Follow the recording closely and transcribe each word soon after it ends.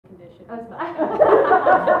You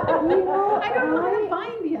know, I don't know how to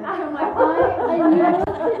find yet. I'm like,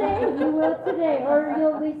 you will today, or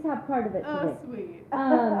you'll at least have part of it today. oh, sweet.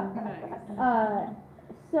 Nice.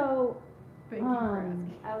 So, Thank you for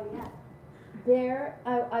asking. oh yeah. There,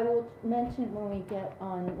 I will mention when we get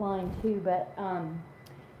online too, but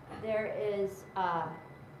there is,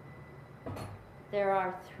 there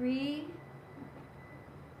are two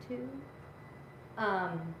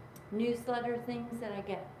newsletter things that I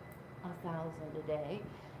get 1,000 a day,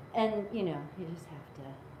 and you know, you just have to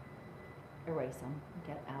erase them,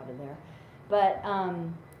 get out of there. But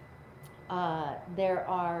there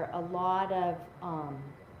are a lot of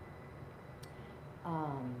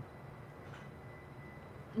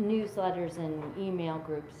newsletters and email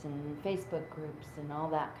groups and Facebook groups and all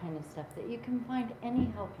that kind of stuff that you can find any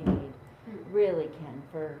help you need, really can,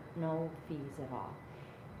 for no fees at all.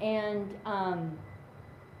 And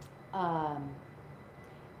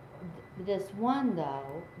this one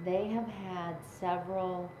though, they have had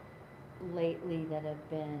several lately that have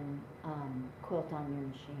been quilt on your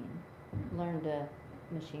machine. Learn to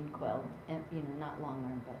machine quilt, and you know, not long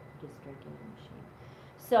arm, but just regular machine.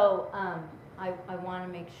 So I want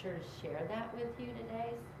to make sure to share that with you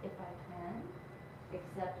today, if I can.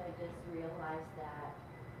 Except I just realized that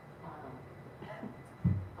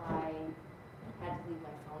I had to leave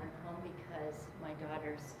my phone at home because my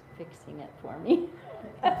daughter's fixing it for me.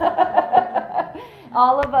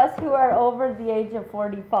 All of us who are over the age of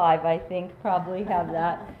 45, I think, probably have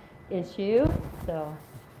that issue. So,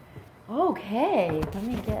 okay, let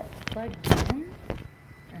me get plugged in,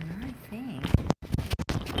 and I think.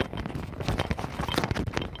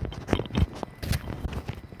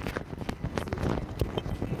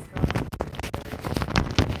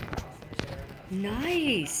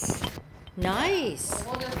 Nice. Nice.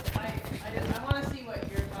 Well, I want to see what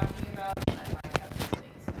you're talking about. I might have some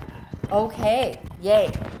things to add. Okay. Yay.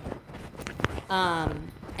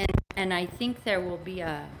 And I think there will be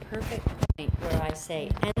a perfect point where I say,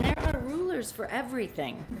 and there are rulers for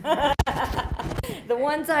everything. The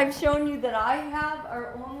ones I've shown you that I have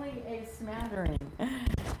are only a smattering.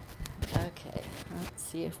 Okay. Let's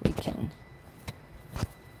see if we can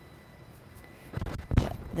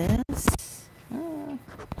get this.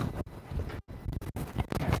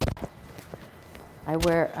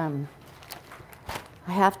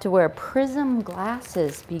 I have to wear prism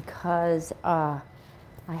glasses because I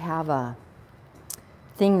have a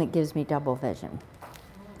thing that gives me double vision.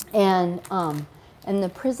 And the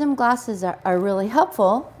prism glasses are really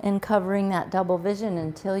helpful in covering that double vision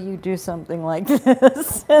until you do something like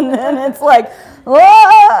this. And then it's like,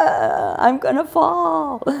 whoa, I'm gonna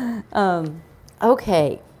fall.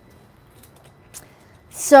 Okay.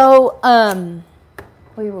 So,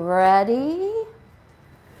 we ready?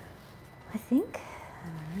 I think.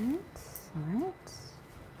 All right.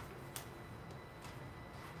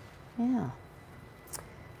 Yeah.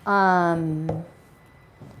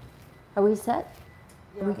 Are we set?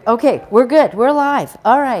 Yeah. Okay, we're good. We're live.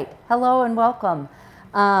 All right. Hello and welcome.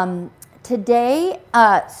 Today,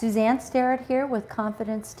 Suzanne Sterrett here with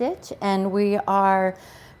Confident Stitch, and we are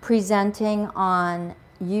presenting on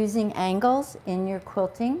using angles in your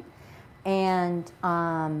quilting and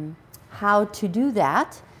how to do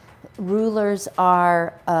that. Rulers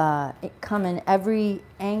are come in every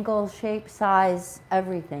angle, shape, size,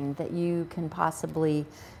 everything that you can possibly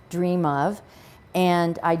dream of.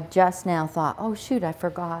 And I just now thought, oh shoot, I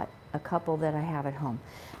forgot a couple that I have at home.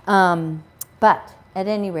 But at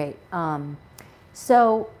any rate,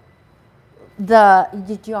 so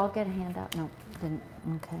did you all get a handout? No, didn't.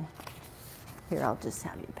 Okay. Here, I'll just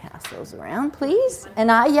have you pass those around, please. And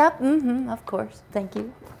yep, of course. Thank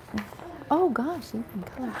you. Oh gosh, you can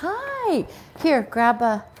color. Hi. Here, grab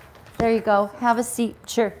there you go. Have a seat.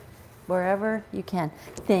 Sure. Wherever you can.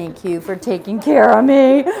 Thank you for taking care of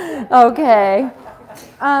me. Okay.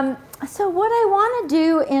 So what I want to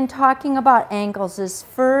do in talking about angles is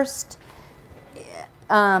first,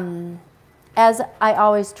 as I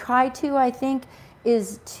always try to, I think,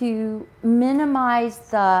 is to minimize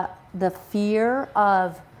the fear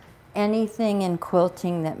of anything in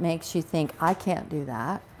quilting that makes you think, I can't do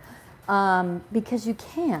that. Because you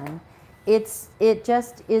can. It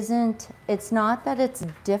just isn't, it's not that it's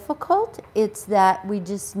difficult, it's that we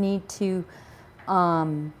just need to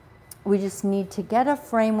get a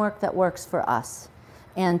framework that works for us.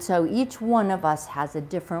 And so each one of us has a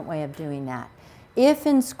different way of doing that. If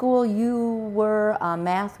in school you were a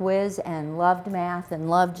math whiz and loved math and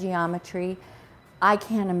loved geometry, I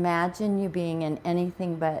can't imagine you being in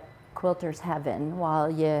anything but quilter's heaven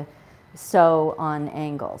while you sew on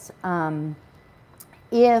angles.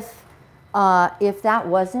 If If that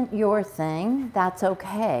wasn't your thing, that's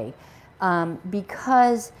okay.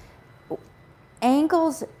 Because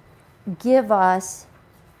angles give us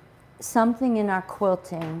something in our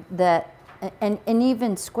quilting that, and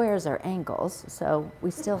even squares are angles, so we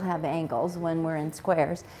still have angles when we're in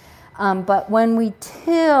squares. But when we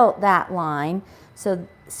tilt that line,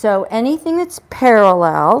 so anything that's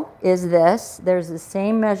parallel is this. There's the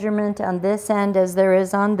same measurement on this end as there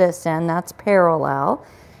is on this end. That's parallel.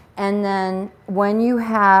 And then when you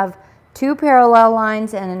have two parallel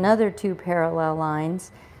lines and another two parallel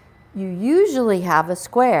lines, you usually have a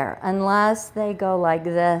square, unless they go like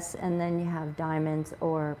this, and then you have diamonds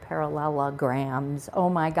or parallelograms. Oh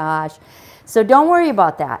my gosh. So don't worry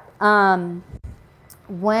about that.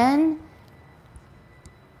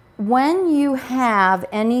 When you have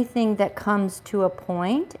anything that comes to a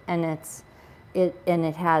point and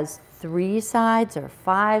it has 3 sides or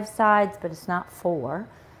 5 sides, but it's not 4,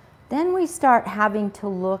 then we start having to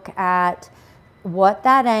look at what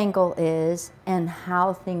that angle is and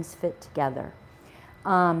how things fit together.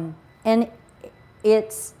 And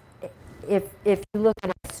it's, if you look at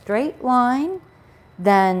a straight line,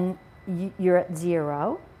 then you're at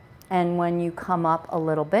 0. And when you come up a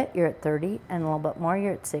little bit, you're at 30, and a little bit more,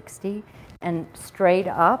 you're at 60. And straight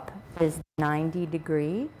up is 90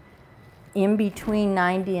 degree. In between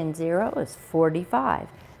 90 and 0 is 45.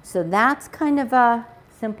 So that's kind of a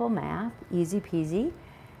simple math, easy peasy.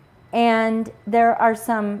 And there are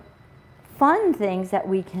some fun things that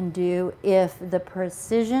we can do if the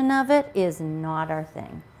precision of it is not our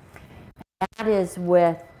thing. That is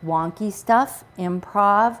with wonky stuff,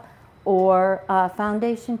 improv, or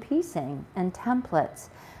foundation piecing and templates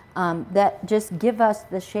that just give us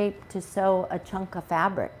the shape to sew a chunk of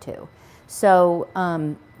fabric to. So,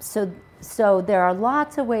 so there are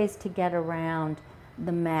lots of ways to get around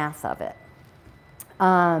the math of it.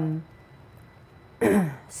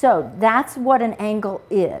 So that's what an angle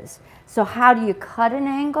is. So how do you cut an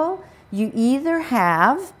angle? You either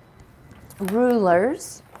have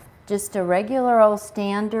rulers, just a regular old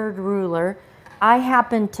standard ruler. I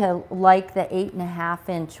happen to like the 8.5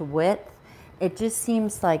 inch width. It just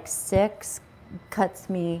seems like 6 cuts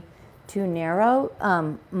me too narrow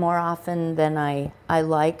more often than I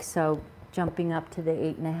like. So jumping up to the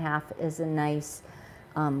 8.5 is a nice,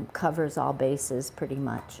 covers all bases pretty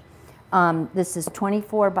much. This is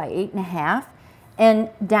 24 by 8.5. And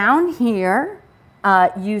down here,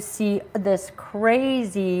 you see this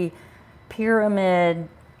crazy pyramid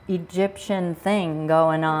Egyptian thing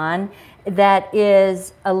going on that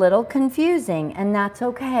is a little confusing, and that's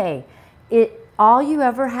okay. All you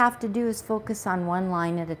ever have to do is focus on one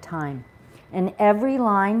line at a time. And every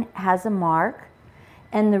line has a mark.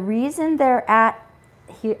 And the reason they're at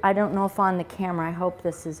here, I don't know if on the camera, I hope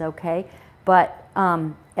this is okay, but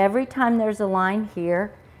every time there's a line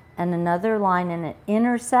here and another line and it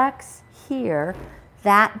intersects here,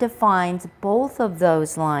 that defines both of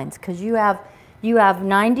those lines, because you have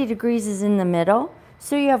 90 degrees is in the middle,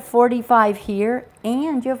 so you have 45 here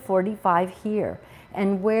and you have 45 here.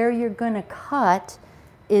 And where you're going to cut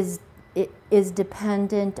is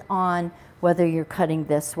dependent on whether you're cutting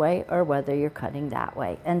this way or whether you're cutting that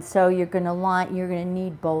way. And so you're going to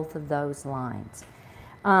need both of those lines.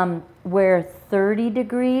 Where 30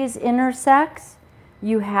 degrees intersects,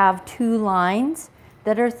 you have 2 lines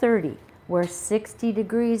that are 30. Where 60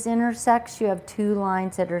 degrees intersects, you have 2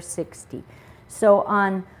 lines that are 60. So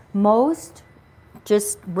on most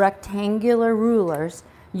just rectangular rulers,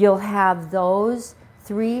 you'll have those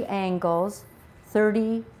 3 angles,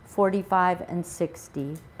 30, 45, and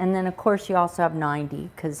 60. And then of course you also have 90,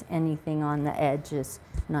 because anything on the edge is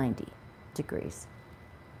 90 degrees.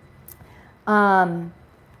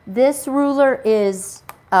 This ruler is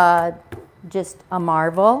just a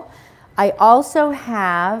marvel. I also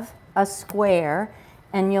have a square,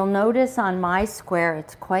 and you'll notice on my square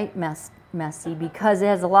it's quite messy because it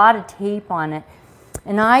has a lot of tape on it.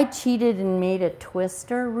 And I cheated and made a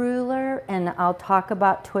twister ruler, and I'll talk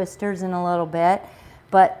about twisters in a little bit.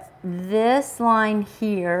 But this line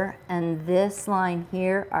here and this line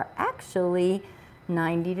here are actually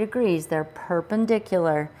 90 degrees. They're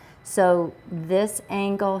perpendicular. So this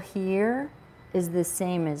angle here is the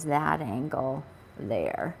same as that angle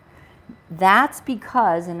there. That's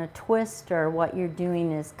because in a twister, what you're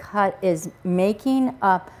doing is making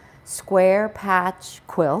a square patch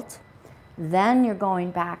quilt. Then you're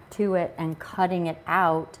going back to it and cutting it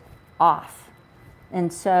out off.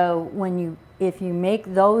 And so if you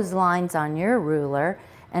make those lines on your ruler,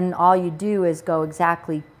 and all you do is go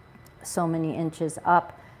exactly so many inches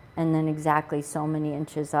up, and then exactly so many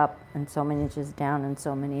inches up, and so many inches down, and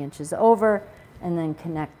so many inches over, and then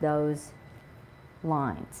connect those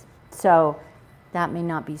lines. So that may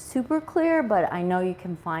not be super clear, but I know you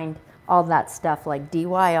can find all that stuff like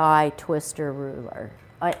DIY twister ruler.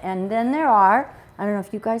 And then there are, I don't know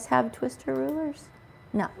if you guys have twister rulers?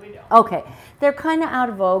 No. We don't. Okay. They're kind of out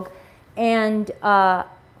of vogue, and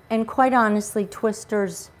quite honestly,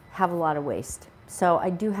 twisters have a lot of waste. So I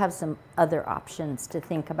do have some other options to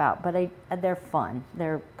think about, but they're fun.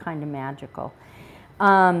 They're kind of magical.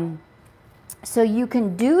 So you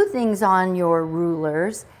can do things on your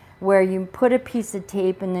rulers where you put a piece of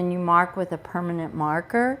tape and then you mark with a permanent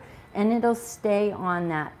marker, and it'll stay on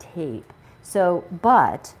that tape. So,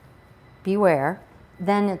 but beware,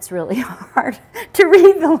 then it's really hard to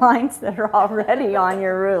read the lines that are already on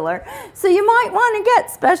your ruler. So you might want to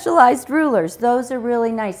get specialized rulers. Those are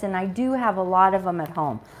really nice, and I do have a lot of them at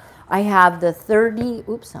home. I have the 30,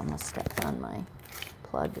 oops, I almost stepped on my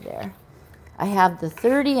plug there. I have the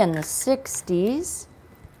 30 and the 60s,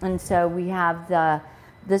 and so we have the,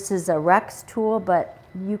 this is a Rex tool, but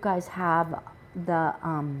you guys have the,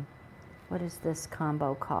 what is this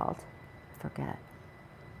combo called?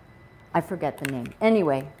 I forget the name.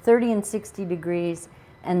 Anyway, 30 and 60 degrees,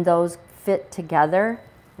 and those fit together,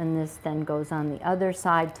 and this then goes on the other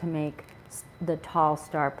side to make the tall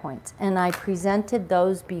star points. And I presented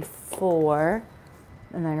those before,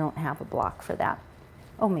 and I don't have a block for that.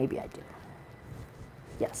 Oh, maybe I do.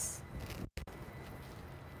 Yes.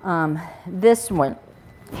 This one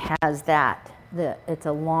has that. It's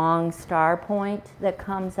a long star point that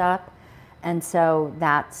comes up, and so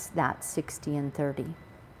that's 60 and 30.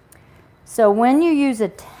 So when you use a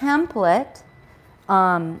template,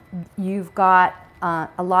 you've got,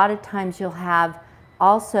 a lot of times you'll have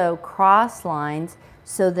also cross lines,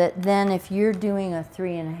 so that then if you're doing a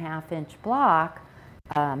 3.5 inch block,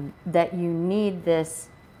 that you need this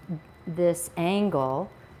angle,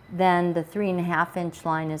 then the 3.5 inch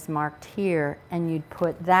line is marked here, and you'd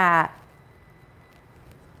put that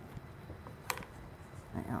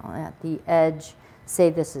at the edge. Say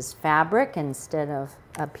this is fabric instead of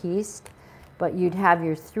a piece, but you'd have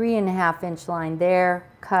your 3.5 inch line there,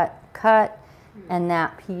 cut, and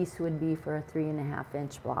that piece would be for a 3.5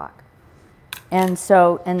 inch block. And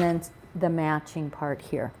so, and then the matching part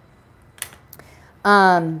here.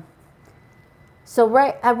 So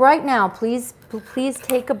right now, please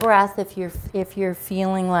take a breath if you're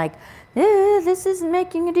feeling like this isn't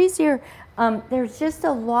making it easier. There's just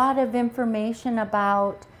a lot of information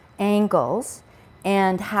about angles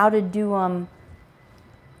and how to do them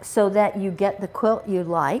so that you get the quilt you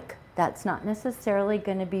like. That's not necessarily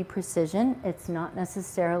going to be precision. It's not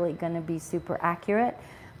necessarily going to be super accurate,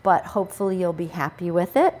 but hopefully you'll be happy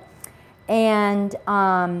with it. And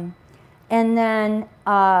then,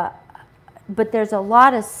 but there's a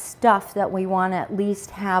lot of stuff that we want to at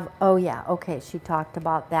least have. Oh yeah, okay, she talked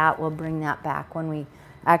about that. We'll bring that back when we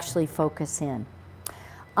actually focus in.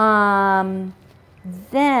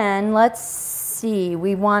 Then let's see,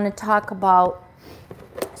 we want to talk about,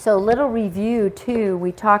 so little review too.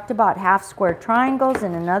 We talked about half square triangles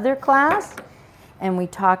in another class, and we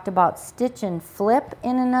talked about stitch and flip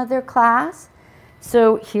in another class.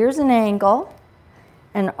 So here's an angle,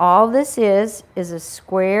 and all this is a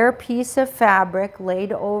square piece of fabric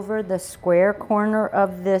laid over the square corner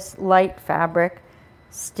of this light fabric,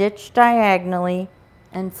 stitch diagonally,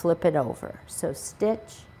 and flip it over. So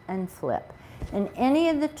stitch and flip. And any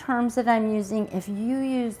of the terms that I'm using, if you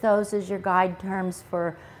use those as your guide terms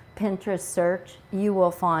for Pinterest search, you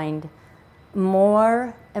will find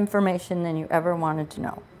more information than you ever wanted to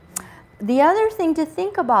know. The other thing to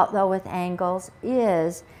think about though with angles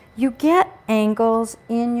is you get angles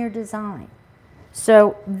in your design.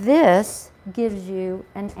 So this gives you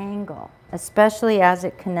an angle, especially as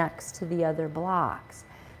it connects to the other blocks.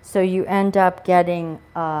 So you end up getting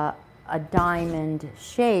a diamond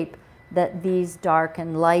shape that these dark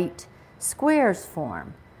and light squares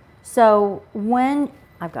form. So when,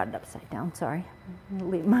 I've got it upside down, sorry.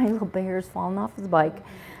 My little bear's falling off his bike.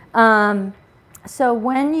 So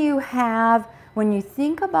when you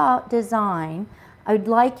think about design, I'd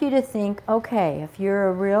like you to think, okay, if you're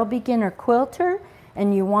a real beginner quilter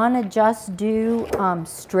and you want to just do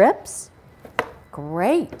strips,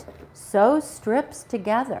 great. Sew strips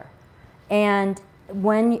together. And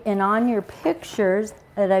on your pictures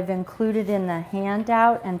that I've included in the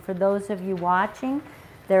handout, and for those of you watching,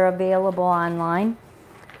 they're available online.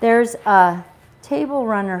 There's a table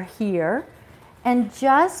runner here, and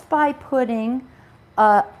just by putting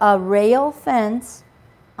a rail fence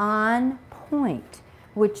on point,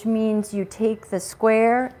 which means you take the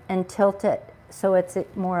square and tilt it so it's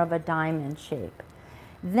more of a diamond shape.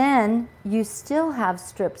 Then you still have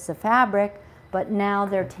strips of fabric, but now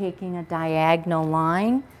they're taking a diagonal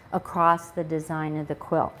line across the design of the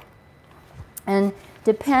quilt. And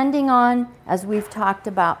depending on, as we've talked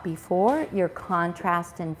about before, your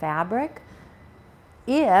contrast in fabric,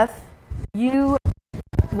 if you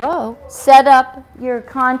set up your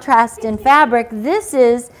contrast in fabric, this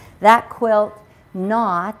is that quilt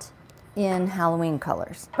not in Halloween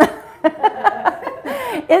colors.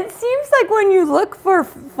 It seems like when you look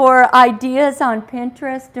for ideas on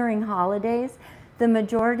Pinterest during holidays, the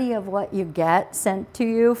majority of what you get sent to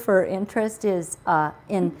you for interest is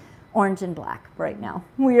in orange and black right now.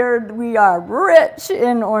 We are rich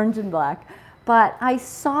in orange and black. But I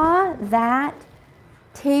saw that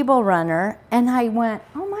table runner and I went,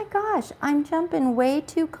 oh my gosh, I'm jumping way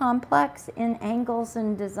too complex in angles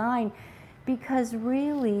and design, because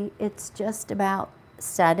really it's just about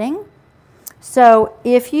setting. So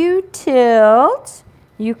if you tilt,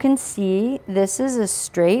 you can see this is a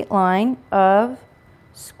straight line of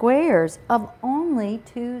squares of only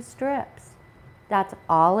 2 strips. That's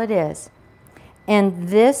all it is. And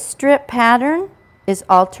this strip pattern is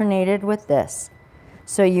alternated with this.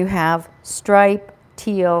 So you have stripe,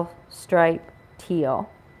 teal, stripe, teal,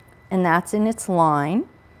 and that's in its line.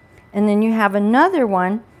 And then you have another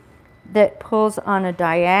one that pulls on a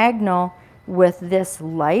diagonal with this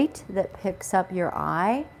light that picks up your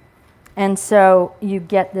eye. And so you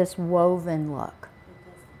get this woven look.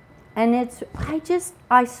 And it's,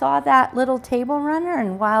 I saw that little table runner,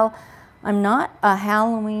 and while I'm not a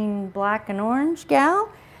Halloween black and orange gal,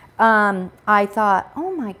 I thought,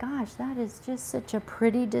 oh my gosh, that is just such a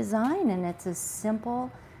pretty design, and it's as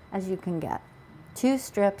simple as you can get. 2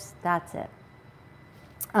 strips, that's it.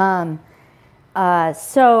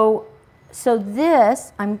 So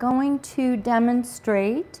this, I'm going to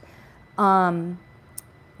demonstrate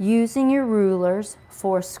using your rulers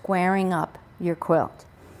for squaring up your quilt.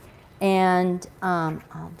 And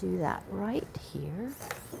I'll do that right here.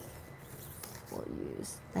 We'll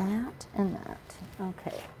use that and that.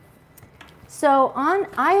 Okay. So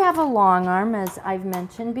I have a long arm, as I've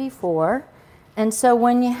mentioned before. And so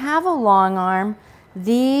when you have a long arm,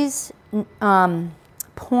 these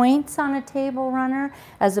points on a table runner,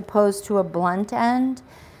 as opposed to a blunt end,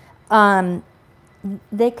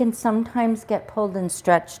 they can sometimes get pulled and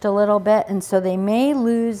stretched a little bit, and so they may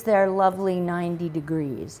lose their lovely 90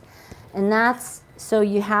 degrees. And that's, so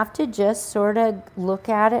you have to just sort of look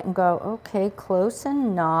at it and go, okay, close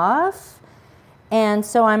enough. And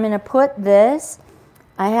so I'm going to put this,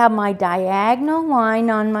 I have my diagonal line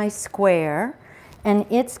on my square, and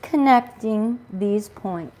it's connecting these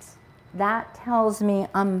points. That tells me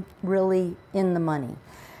I'm really in the money.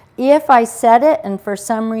 If I set it and for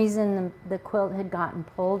some reason the quilt had gotten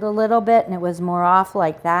pulled a little bit and it was more off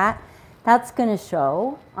like that, that's going to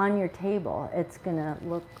show on your table. It's going to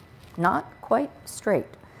look not quite straight.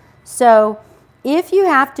 So if you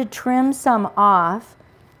have to trim some off,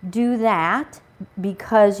 do that,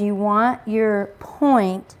 because you want your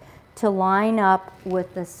point to line up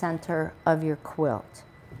with the center of your quilt.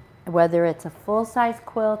 Whether it's a full-size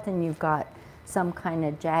quilt and you've got some kind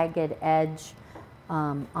of jagged edge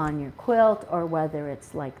on your quilt, or whether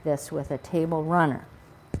it's like this with a table runner.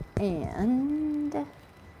 And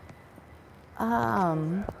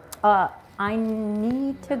I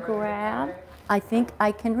need to grab, I think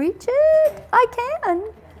I can reach it. I can.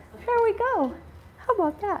 There we go. How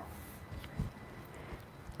about that?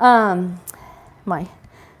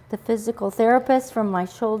 The physical therapist from my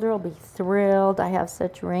shoulder will be thrilled. I have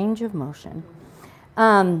such range of motion.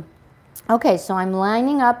 Okay, so I'm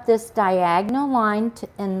lining up this diagonal line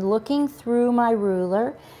and looking through my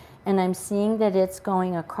ruler, and I'm seeing that it's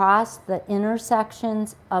going across the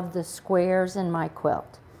intersections of the squares in my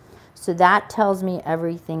quilt. So that tells me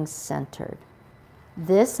everything's centered.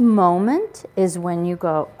 This moment is when you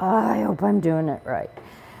go, oh, I hope I'm doing it right.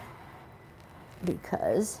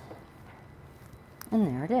 Because, and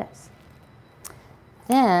there it is.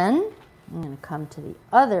 Then I'm going to come to the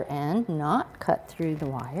other end, not cut through the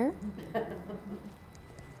wire.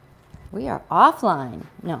 We are offline.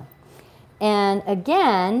 No. And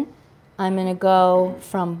again, I'm going to go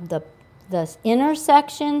from the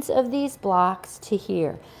intersections of these blocks to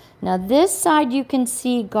here. Now this side you can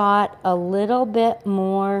see got a little bit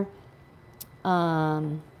more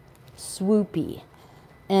swoopy.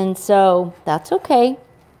 And so that's okay.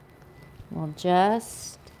 We'll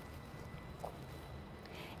just,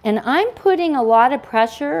 and I'm putting a lot of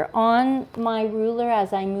pressure on my ruler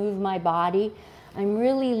as I move my body. I'm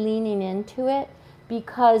really leaning into it,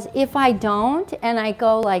 because if I don't and I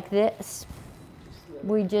go like this,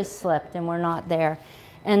 we just slipped and we're not there.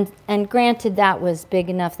 And granted, that was big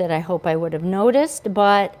enough that I hope I would have noticed,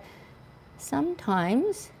 but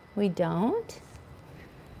Sometimes we don't.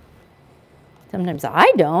 Sometimes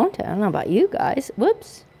I don't. I don't know about you guys.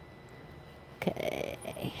 Whoops.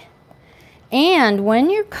 Okay. And when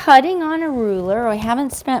you're cutting on a ruler, I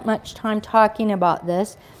haven't spent much time talking about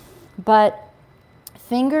this, but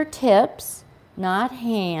fingertips, not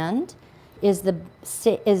hand, is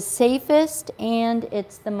safest and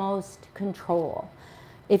it's the most control.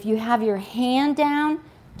 If you have your hand down,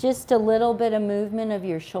 just a little bit of movement of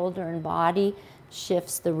your shoulder and body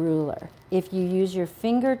shifts the ruler. If you use your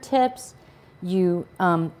fingertips, your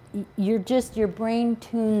brain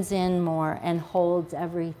tunes in more and holds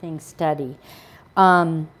everything steady.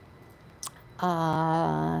 Something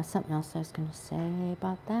else I was going to say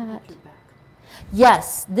about that.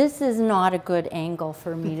 Yes, this is not a good angle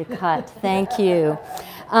for me to cut. Thank you.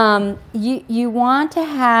 You want to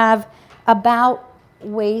have about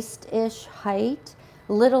waist-ish height,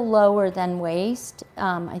 a little lower than waist,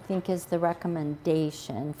 I think is the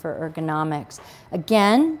recommendation for ergonomics.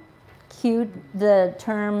 Again, cue the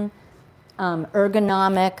term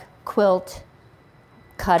ergonomic quilt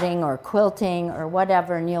cutting or quilting or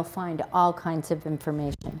whatever, and you'll find all kinds of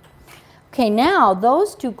information. Okay, now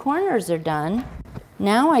those two corners are done.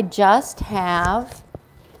 Now I just have,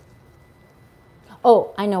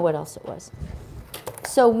 oh, I know what else it was.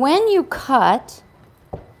 So when you cut,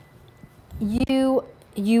 you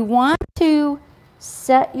want to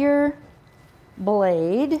set your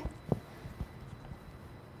blade.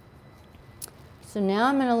 So now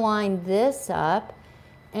I'm going to line this up,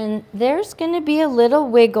 and there's going to be a little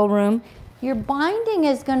wiggle room. Your binding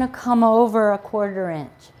is going to come over 1/4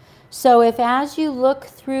 inch. So if as you look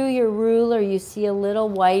through your ruler you see a little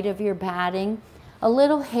white of your batting, a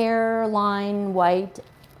little hairline white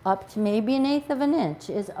up to maybe 1/8 of an inch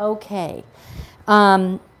is okay.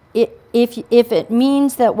 If it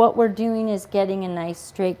means that what we're doing is getting a nice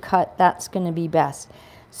straight cut, that's going to be best.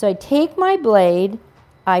 So I take my blade,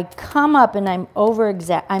 I come up, and I'm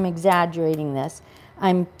exaggerating this.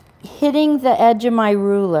 I'm hitting the edge of my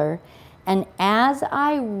ruler, and as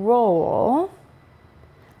I roll,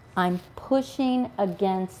 I'm pushing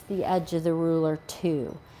against the edge of the ruler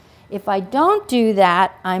too. If I don't do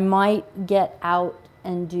that, I might get out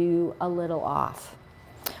and do a little off.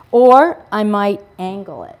 Or I might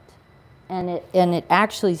angle it, and it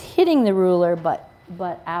actually is hitting the ruler but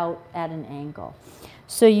out at an angle.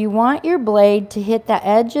 So you want your blade to hit the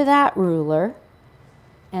edge of that ruler,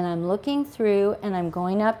 and I'm looking through and I'm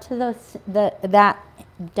going up to that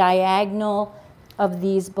diagonal of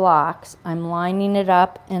these blocks. I'm lining it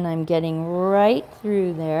up and I'm getting right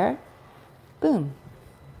through there. Boom.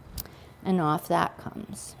 And off that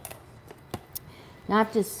comes. Now I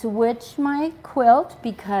have to switch my quilt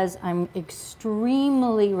because I'm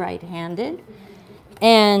extremely right-handed.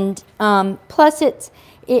 And plus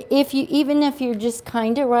even if you're just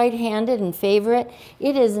kind of right-handed and favor it,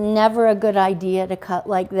 it is never a good idea to cut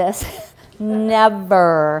like this.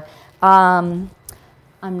 Never.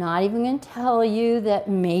 I'm not even going to tell you that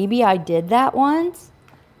maybe I did that once,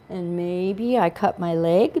 and maybe I cut my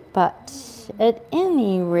leg, but at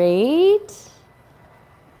any rate,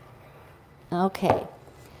 okay.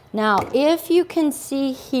 Now, if you can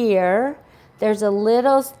see here, there's a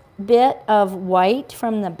little bit of white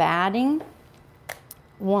from the batting.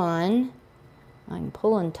 One, I can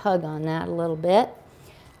pull and tug on that a little bit,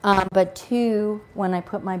 but two, when I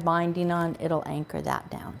put my binding on, it'll anchor that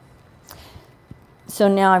down. So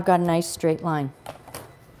now I've got a nice straight line.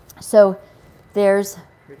 So this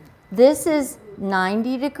is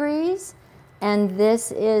 90 degrees, and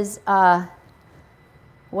this is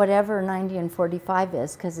whatever 90 and 45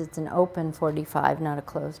 is, because it's an open 45, not a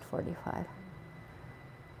closed 45.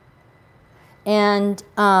 And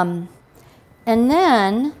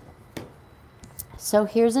then, so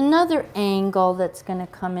here's another angle that's going to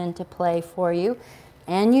come into play for you.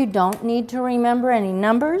 And you don't need to remember any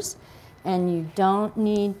numbers, and you don't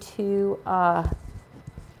need to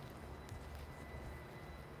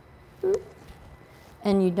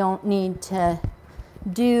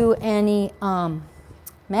do any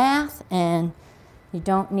math, and you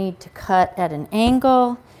don't need to cut at an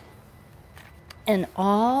angle. And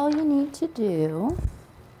all you need to do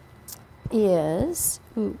is,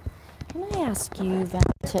 can I ask you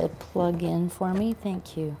to plug in for me?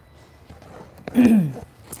 Thank you.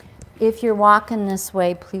 If you're walking this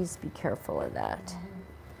way, please be careful of that.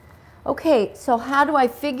 Okay, so how do I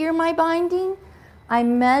figure my binding? I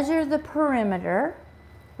measure the perimeter,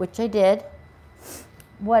 which I did.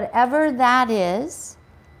 Whatever that is,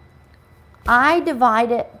 I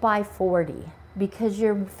divide it by 40, because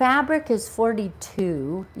your fabric is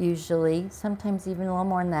 42 usually, sometimes even a little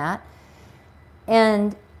more than that.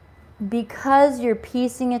 And because you're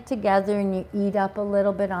piecing it together and you eat up a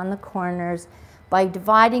little bit on the corners, by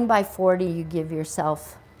dividing by 40, you give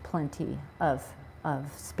yourself plenty of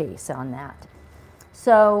space on that.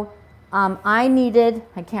 So I needed,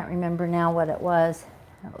 I can't remember now what it was.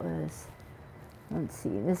 It was, let's see,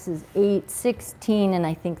 this is 8, 16, and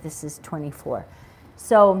I think this is 24.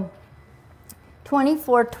 So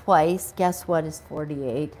 24 twice, guess what is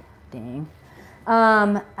 48? Dang.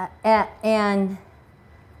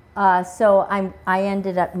 So I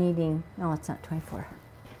ended up needing, no, it's not 24.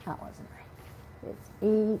 That wasn't right. It's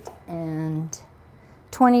 8 and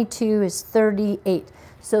 22 is 38.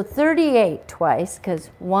 So 38 twice,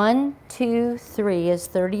 because 1, 2, 3 is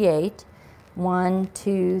 38. 1,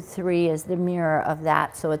 2, 3 is the mirror of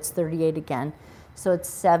that, so it's 38 again. So it's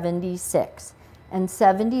 76. And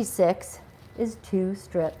 76 is 2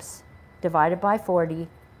 strips divided by 40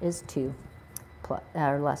 is 2,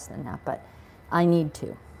 or less than that, but I need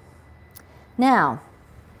 2. Now,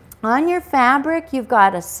 on your fabric, you've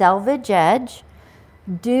got a selvage edge.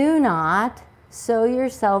 Do not sew your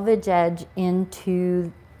selvage edge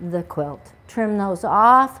into the quilt. Trim those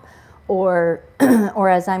off, or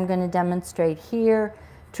as I'm going to demonstrate here,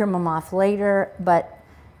 trim them off later, but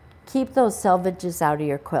keep those selvages out of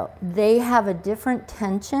your quilt. They have a different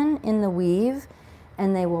tension in the weave,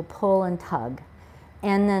 and they will pull and tug.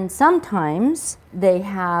 And then sometimes they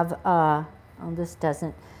have, oh, this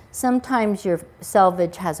doesn't, sometimes your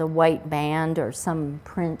selvage has a white band or some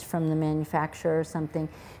print from the manufacturer or something,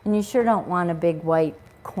 and you sure don't want a big white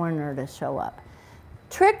corner to show up.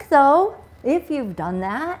 Trick though, if you've done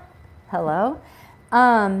that, hello,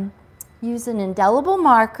 use an indelible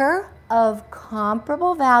marker of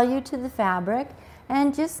comparable value to the fabric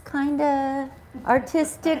and just kind of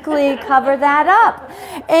artistically cover that up.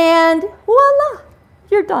 And voila,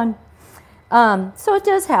 you're done. So it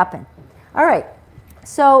does happen. All right,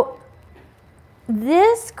 so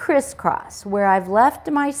this crisscross where I've left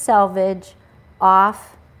my selvage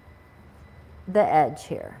off the edge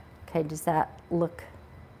here. Okay, does that look,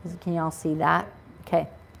 can y'all see that? Okay.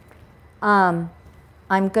 I'm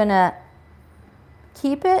gonna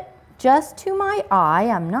keep it just to my eye.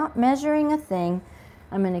 I'm not measuring a thing.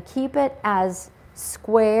 I'm gonna keep it as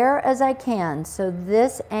square as I can. So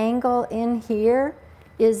this angle in here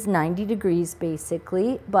is 90 degrees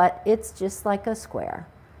basically, but it's just like a square.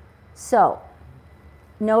 So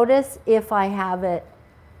notice if I have it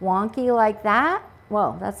wonky like that,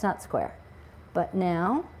 well, that's not square. But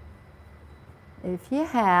now, if you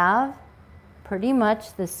have pretty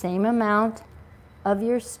much the same amount of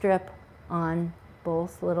your strip on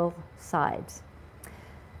both little sides.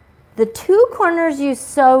 The 2 corners you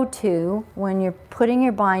sew to when you're putting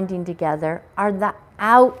your binding together are the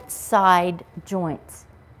outside joints.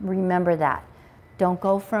 Remember that. Don't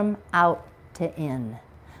go from out to in.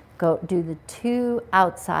 Go do the 2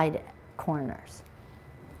 outside corners.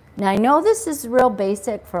 Now I know this is real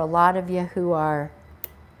basic for a lot of you who are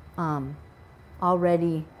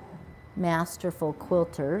already masterful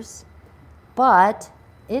quilters, but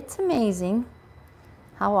it's amazing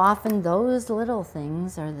how often those little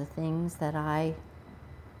things are the things that I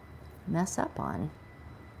mess up on.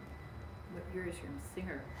 What year is your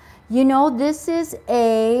singer? You know, this is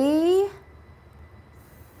a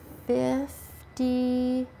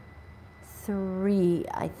 53,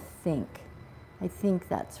 I think. I think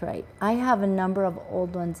that's right. I have a number of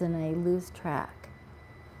old ones and I lose track.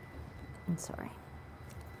 I'm sorry.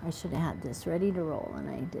 I should have had this ready to roll and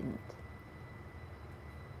I didn't.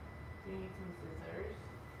 Do you need some scissors?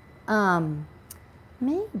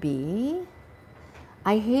 Maybe.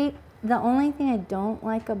 I hate, the only thing I don't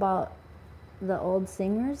like about the old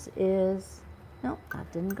singers is, nope,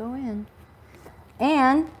 that didn't go in.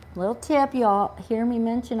 And, little tip y'all hear me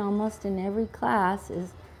mention almost in every class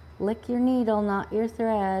is lick your needle, not your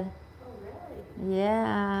thread. Oh, really?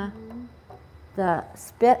 Yeah. The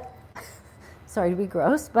spit, sorry to be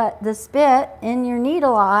gross, but the spit in your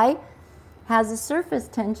needle eye has a surface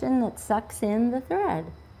tension that sucks in the thread.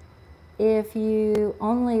 If you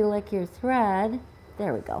only lick your thread,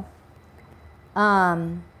 there we go,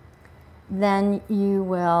 then you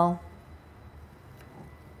will,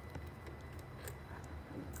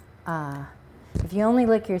 if you only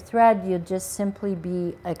lick your thread, you'll just simply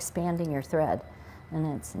be expanding your thread, and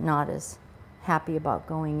it's not as happy about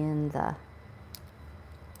going in the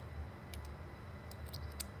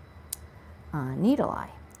needle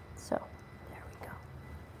eye. So there we go.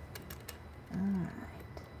 All right.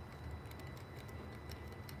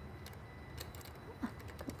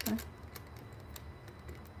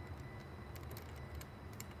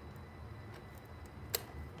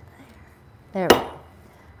 There we go.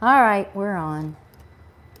 All right, we're on.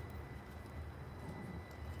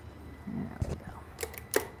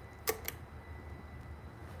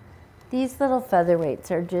 These little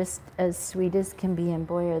featherweights are just as sweet as can be, and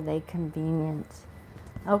boy, are they convenient.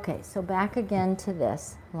 Okay, so back again to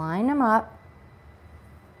this. Line them up.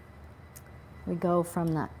 We go from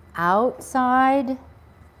the outside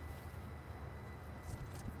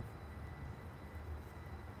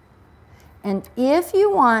and if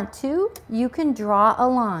you want to, you can draw a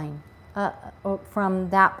line from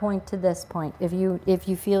that point to this point if you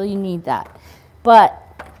feel you need that. But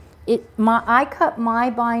I cut my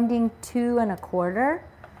binding 2 1/4,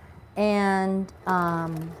 and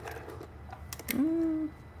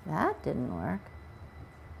that didn't work.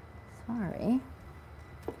 Sorry.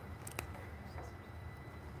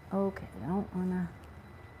 Okay, I don't wanna.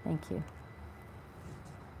 Thank you.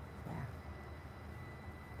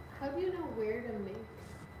 How do you know where to make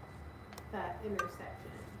that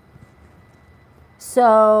intersection?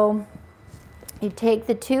 So you take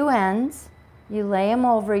the 2 ends, you lay them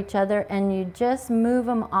over each other, and you just move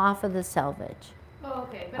them off of the selvage. Oh,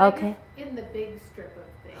 okay. But Okay. I guess in the big strip of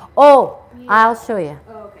things. Oh, Yeah. I'll show you.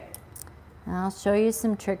 Oh, okay. I'll show you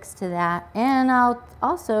some tricks to that. And I'll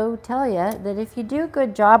also tell you that if you do a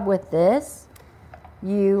good job with this,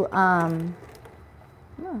 you,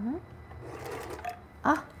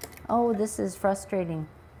 oh, this is frustrating.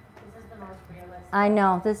 This is the most realistic I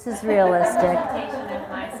know, this is realistic. presentation of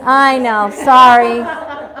my I know, sorry.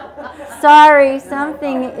 Sorry,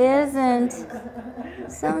 something isn't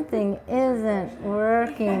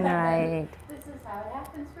working right. This is how it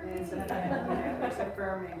happens for me. It's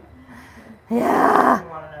affirming. Yeah. You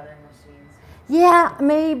want another machine? Yeah,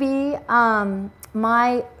 maybe.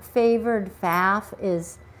 My favored faff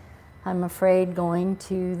is, I'm afraid, going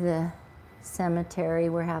to the cemetery.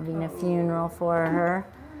 We're having a funeral for her.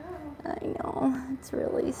 I know, it's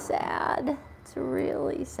really sad. It's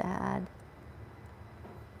really sad.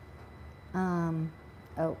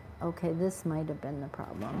 Oh, okay, this might have been the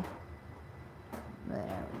problem.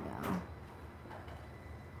 There we go.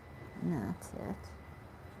 And that's it.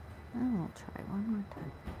 And we'll try one more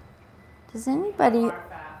time. Does anybody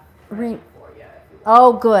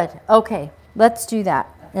Oh, good. Okay, let's do that.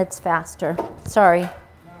 It's faster. Sorry. No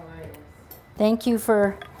worries. Thank you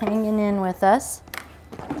for hanging in with us.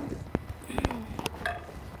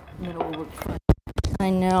 I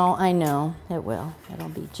know. It will. It'll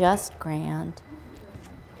be just grand.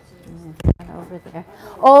 Over there.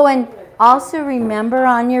 Oh, and also remember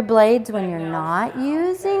on your blades when you're not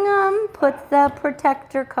using them, put the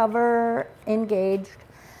protector cover engaged.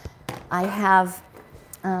 I have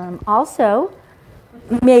also,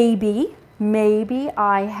 maybe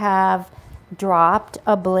I have dropped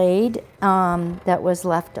a blade that was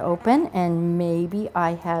left open, and maybe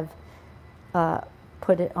I have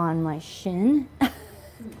put it on my shin.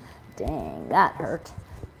 Dang, that hurt.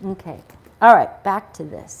 Okay. All right, back to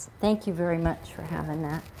this. Thank you very much for having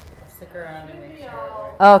that. Stick around and make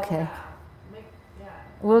sure. Okay. Yeah.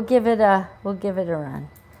 We'll give it a run.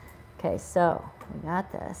 Okay, so we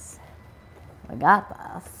got this. We got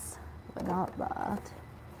this. We got that.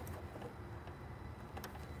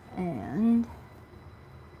 And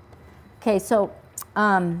okay, so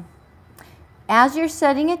as you're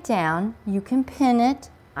setting it down, you can pin it.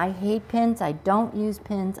 I hate pins. I don't use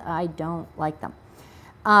pins. I don't like them.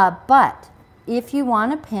 But if you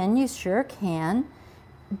want a pin, you sure can.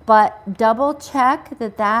 But double check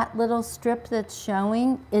that that little strip that's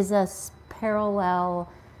showing is a parallel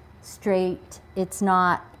straight. It's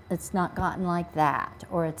not gotten like that,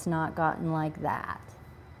 or it's not gotten like that.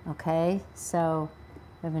 Okay, so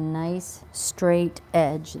we have a nice straight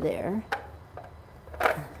edge there.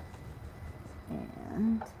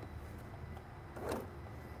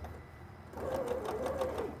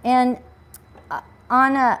 And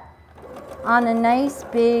on a nice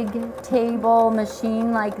big table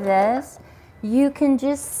machine like this, you can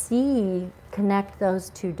just connect those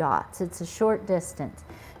 2 dots. It's a short distance.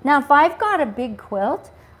 Now, if I've got a big quilt,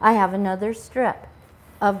 I have another strip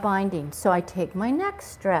of binding. So I take my next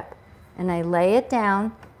strip and I lay it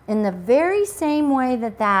down in the very same way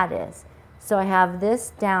that that is. So I have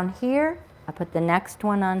this down here, I put the next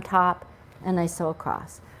one on top, and I sew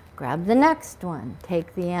across. Grab the next one,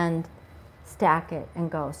 take the end, stack it,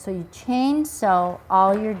 and go. So you chain sew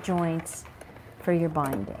all your joints for your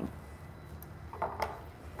binding.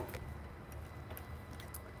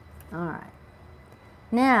 All right.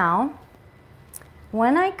 Now,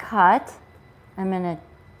 when I cut, I'm going to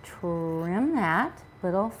trim that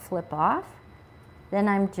little flip off. Then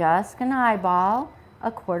I'm just going to eyeball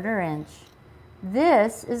a 1/4 inch.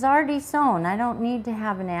 This is already sewn. I don't need to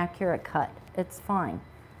have an accurate cut. It's fine.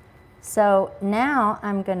 So now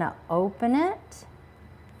I'm going to open it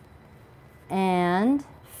and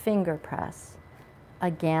finger press.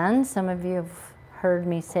 again, some of you have heard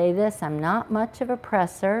me say this, I'm not much of a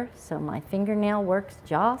presser, so my fingernail works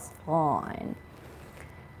just fine.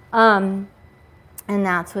 And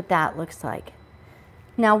that's what that looks like.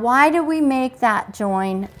 Now, why do we make that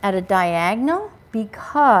join at a diagonal?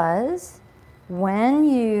 Because when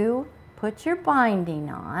you put your binding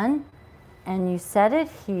on and you set it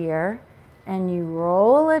here and you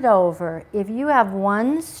roll it over, if you have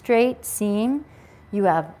one straight seam, you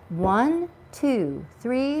have 1, 2,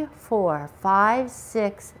 3, 4, 5,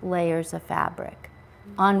 6 layers of fabric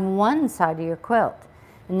on one side of your quilt.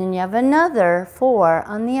 And then you have another 4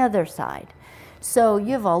 on the other side. So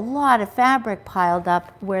you have a lot of fabric piled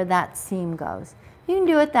up where that seam goes. You can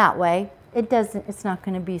do it that way. It's not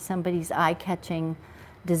going to be somebody's eye-catching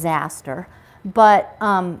disaster. But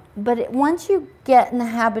once you get in the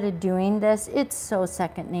habit of doing this, it's so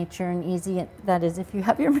second nature and easy. That is, if you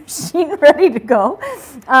have your machine ready to go,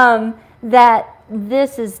 that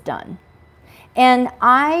this is done. And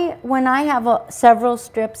when I have several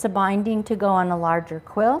strips of binding to go on a larger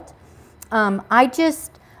quilt, I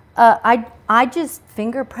just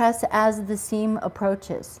finger press as the seam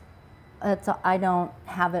approaches. I don't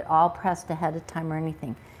have it all pressed ahead of time or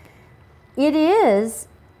anything. It is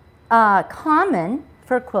common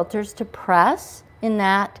for quilters to press in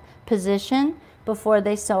that position before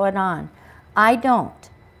they sew it on. I don't.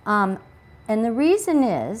 And the reason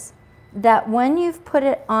is that when you've put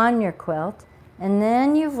it on your quilt and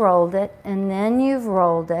then you've rolled it and then you've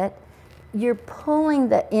rolled it, you're pulling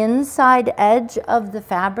the inside edge of the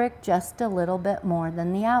fabric just a little bit more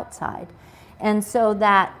than the outside. And so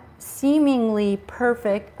that seemingly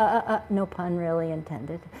perfect, no pun really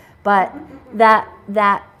intended, but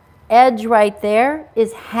that edge right there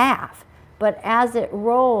is half. But as it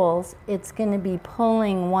rolls, it's going to be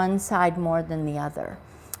pulling one side more than the other.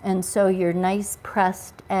 And so your nice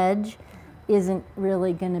pressed edge isn't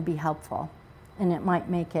really going to be helpful, and it might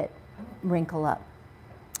make it wrinkle up.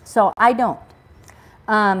 So I don't.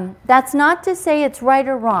 That's not to say it's right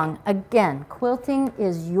or wrong. Again, quilting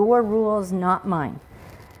is your rules, not mine.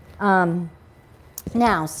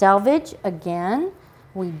 Now, selvage, again,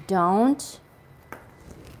 we don't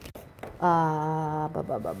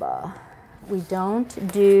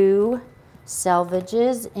do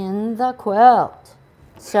selvages in the quilt.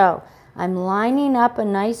 So I'm lining up a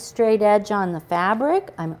nice straight edge on the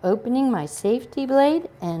fabric. I'm opening my safety blade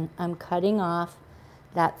and I'm cutting off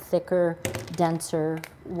that thicker, denser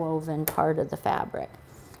woven part of the fabric.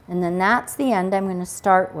 And then that's the end I'm going to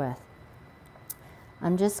start with.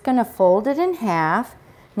 I'm just going to fold it in half.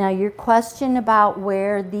 Now your question about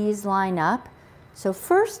where these line up. So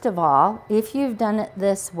first of all, if you've done it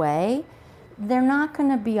this way, they're not going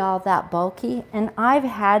to be all that bulky. And I've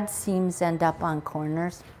had seams end up on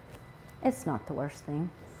corners. It's not the worst thing.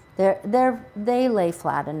 They lay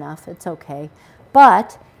flat enough. It's okay.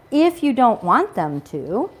 But if you don't want them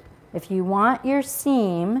to, if you want your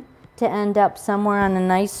seam to end up somewhere on a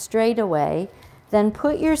nice straightaway, then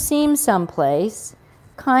put your seam someplace,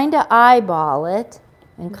 kind of eyeball it,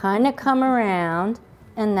 and kind of come around,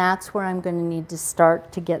 and that's where I'm going to need to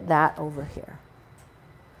start to get that over here.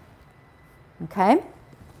 Okay?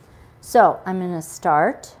 So I'm going to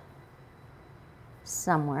start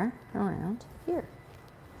somewhere around here.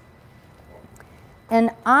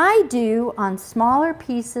 And I do on smaller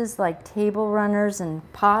pieces like table runners and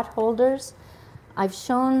pot holders. I've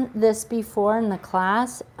shown this before in the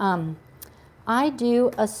class. I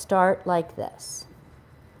do a start like this.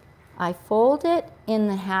 I fold it in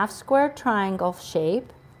the half square triangle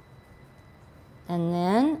shape, and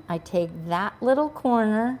then I take that little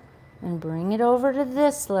corner and bring it over to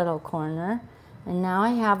this little corner, and now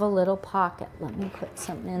I have a little pocket. Let me put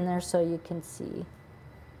something in there so you can see.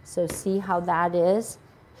 So see how that is?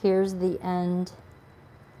 Here's the end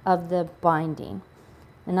of the binding.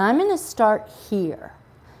 And I'm going to start here.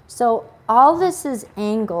 So all this is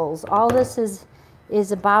angles. All this is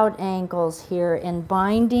about angles here in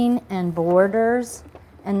binding and borders.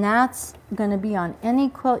 And that's going to be on any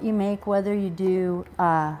quilt you make, whether you do,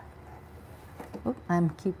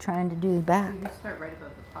 keep trying to do the back. You start right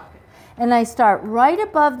above the pocket. And I start right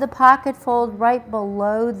above the pocket fold, right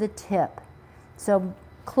below the tip. So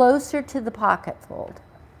closer to the pocket fold.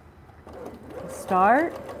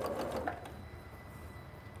 Start.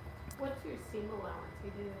 What's your seam allowance?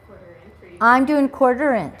 You do a 1/4 inch or you I'm doing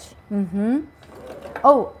 1/4 inch.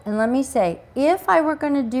 Oh, and let me say, if I were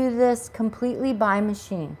going to do this completely by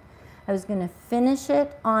machine, I was going to finish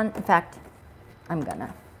it on, in fact, I'm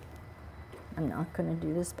not going to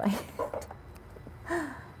do this by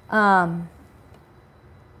hand.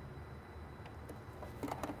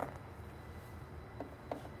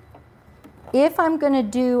 if I'm going to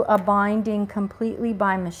do a binding completely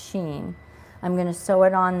by machine, I'm going to sew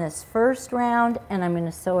it on this first round, and I'm going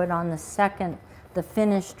to sew it on the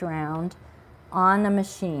finished round on a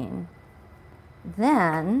machine.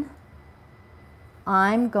 Then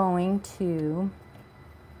I'm going to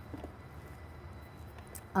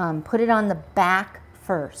put it on the back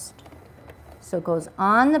first. So it goes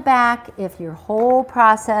on the back if your whole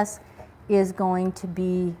process is going to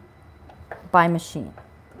be by machine.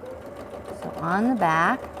 So on the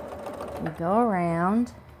back, you go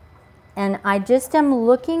around, and I just am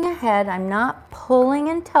looking ahead. I'm not pulling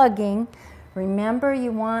and tugging. Remember,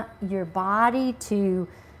 you want your body to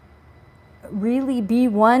really be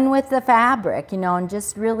one with the fabric, you know, and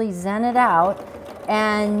just really zen it out,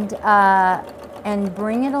 and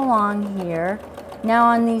bring it along here. Now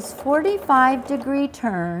on these 45-degree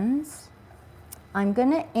turns, I'm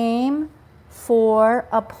going to aim for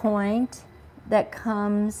a point that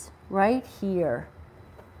comes right here,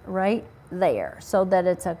 right there, so that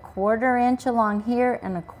it's a 1/4 inch along here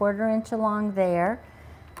and a 1/4 inch along there.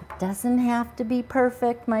 It doesn't have to be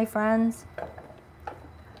perfect, my friends.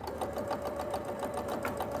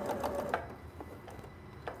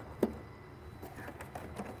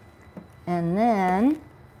 And then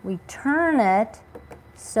we turn it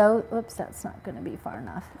so, oops, that's not going to be far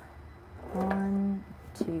enough. 1,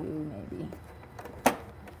 2, maybe.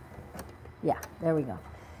 Yeah, there we go.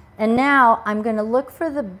 And now I'm going to look for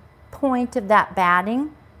the point of that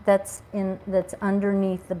batting that's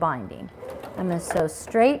underneath the binding. I'm going to sew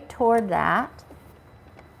straight toward that.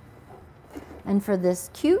 And for this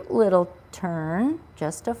cute little turn,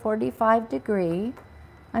 just a 45-degree,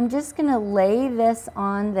 I'm just going to lay this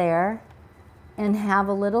on there and have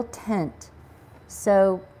a little tent.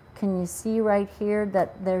 So can you see right here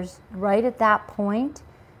that there's, right at that point,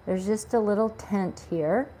 there's just a little tent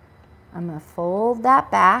here. I'm going to fold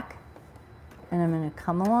that back, and I'm going to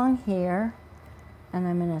come along here, and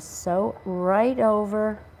I'm going to sew right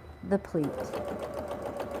over the pleat.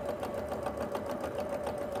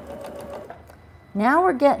 Now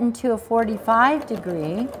we're getting to a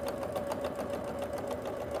 45-degree.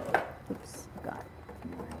 Oops, God,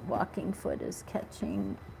 my walking foot is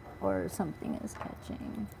catching, or something is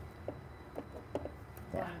catching.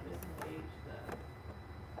 There.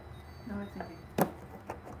 No, it's okay.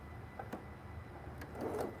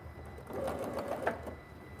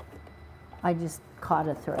 I just caught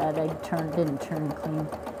a thread. I didn't turn clean.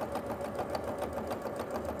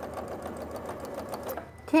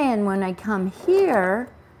 Okay, and when I come here,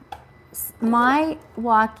 my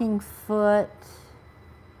walking foot,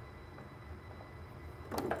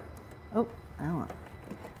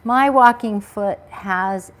 my walking foot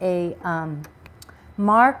has a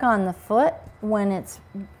mark on the foot when it's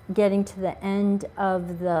getting to the end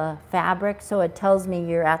of the fabric, so it tells me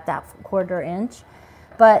you're at that 1/4 inch.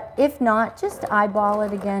 But if not, just eyeball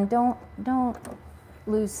it again. Don't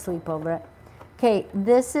lose sleep over it. Okay,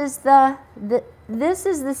 this is the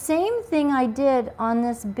same thing I did on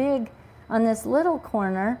this little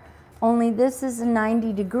corner, only this is a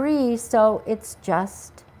 90 degrees, so it's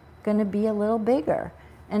just going to be a little bigger.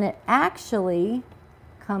 And it actually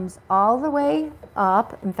comes all the way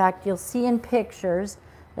up. In fact, you'll see in pictures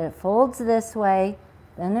that it folds this way,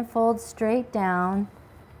 then it folds straight down.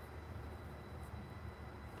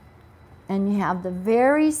 And you have the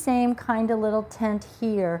very same kind of little tent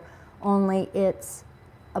here, only it's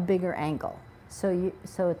a bigger angle. So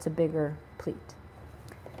it's a bigger pleat.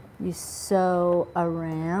 You sew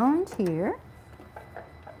around here.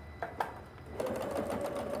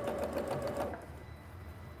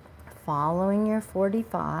 Following your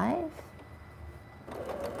 45.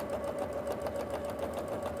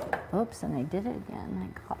 Oops, and I did it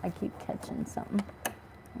again. I keep catching something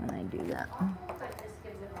when I do that.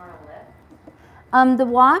 The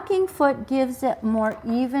walking foot gives it more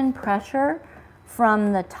even pressure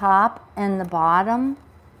from the top and the bottom,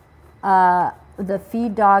 the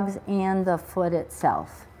feed dogs and the foot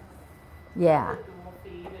itself. Yeah. The dual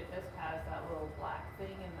feed, it just has that little black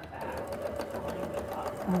thing in the back that's pulling the top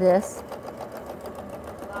down. This.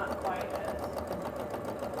 Not quite as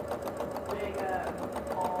big a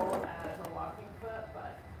pull as a walking foot,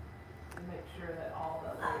 but to make sure that all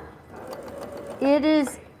the layers are It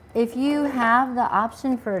is. If you have the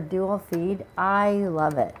option for a dual feed, I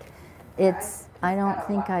love it. It's, I don't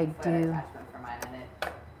think I do. For mine,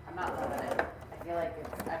 and I'm not loving it. I feel like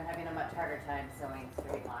I'm having a much harder time sewing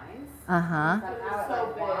straight lines. Uh-huh. Somehow It's it so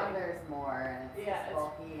like big. wanders more, and it's Yeah, just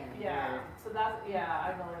bulky and Yeah, weird. so that's, yeah, I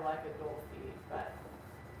really like a dual feed, but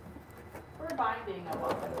for binding, a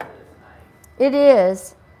walking foot is nice. It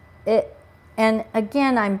is. And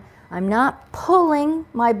again, I'm not pulling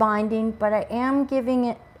my binding, but I am giving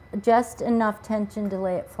it just enough tension to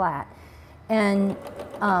lay it flat. And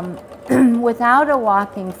without a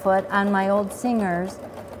walking foot on my old Singers,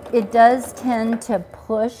 it does tend to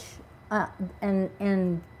push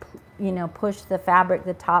and you know, push the fabric,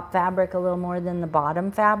 the top fabric a little more than the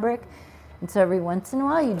bottom fabric. And so every once in a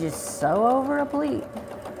while you just sew over a pleat.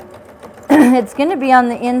 It's going to be on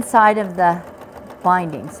the inside of the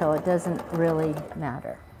binding, so it doesn't really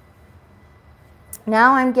matter.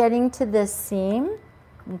 Now I'm getting to this seam,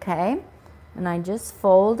 okay, and I just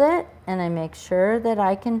fold it and I make sure that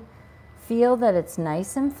I can feel that it's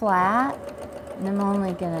nice and flat, and I'm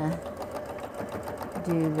only gonna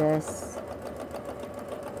do this.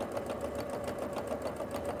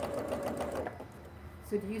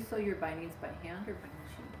 So do you sew your bindings by hand or by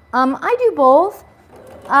machine? I do both.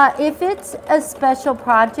 If it's a special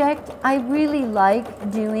project, I really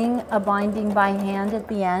like doing a binding by hand at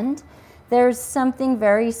the end. There's something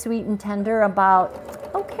very sweet and tender about,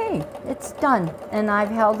 okay, it's done. And I've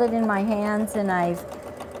held it in my hands and I've,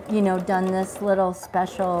 you know, done this little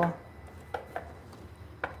special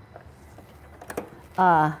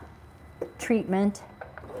treatment.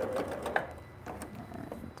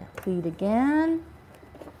 And pleat again.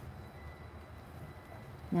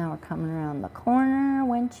 Now we're coming around the corner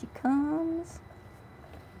when she comes.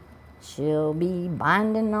 She'll be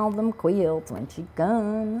binding all them quilts when she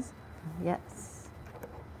comes. Yes.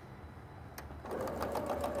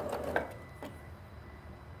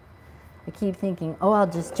 I keep thinking, oh, I'll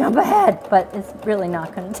just jump ahead, but it's really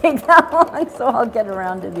not going to take that long, so I'll get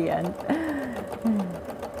around to the end.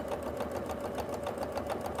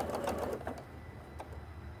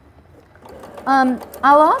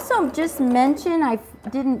 I'll also just mention, I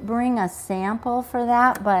didn't bring a sample for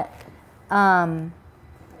that, but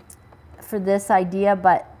for this idea,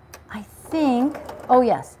 but I think, oh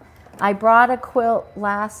yes, I brought a quilt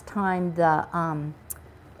last time, the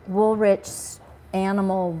Woolrich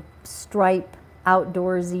animal stripe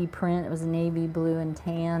outdoorsy print. It was navy blue and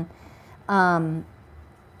tan.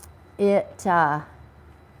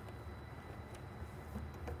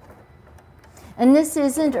 And this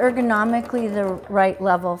isn't ergonomically the right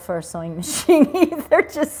level for a sewing machine either,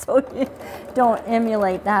 just so you don't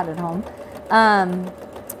emulate that at home.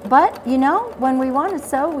 But, you know, when we want to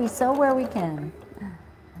sew, we sew where we can.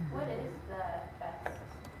 What is the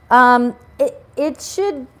best? It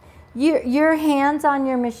should, your hands on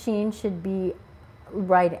your machine should be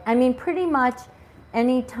right. I mean, pretty much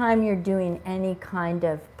anytime you're doing any kind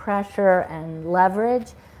of pressure and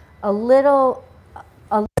leverage, a little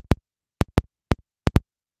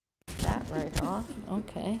that right off.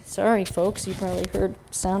 Okay, sorry folks, you probably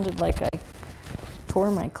sounded like I tore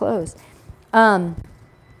my clothes.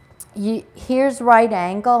 Here's right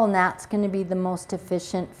angle, and that's going to be the most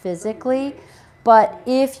efficient physically. But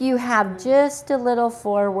if you have just a little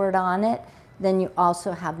forward on it, then you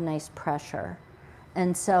also have nice pressure.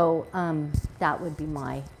 And so that would be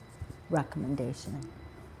my recommendation.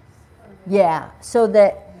 Yeah, so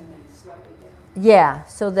that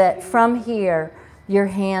from here, your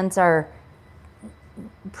hands are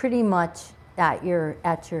pretty much at your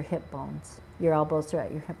hip bones. Your elbows are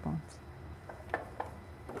at your hip bones.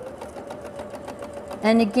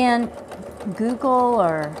 And again, Google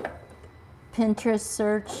or Pinterest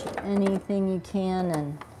search anything you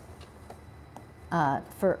can, and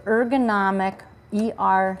for ergonomic,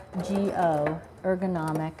 E-R-G-O,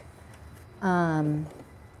 ergonomic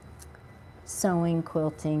sewing,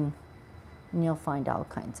 quilting, and you'll find all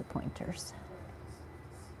kinds of pointers.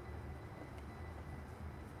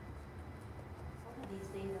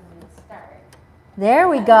 There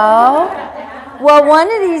we go. Well,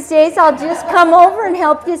 one of these days I'll just come over and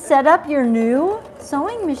help you set up your new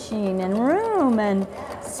sewing machine and room and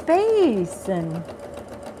space and.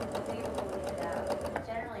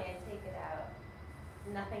 Generally, I take it out.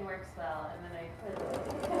 Nothing works well, and then I put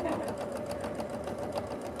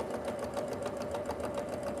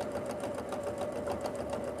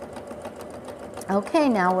it. Okay,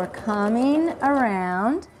 now we're coming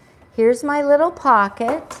around. Here's my little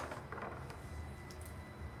pocket.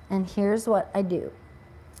 And here's what I do.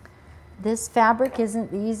 This fabric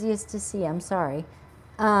isn't the easiest to see, I'm sorry.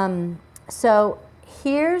 So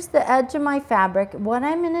here's the edge of my fabric. What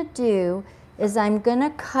I'm gonna do is I'm gonna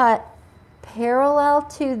cut parallel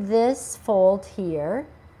to this fold here,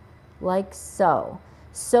 like so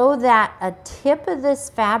that a tip of this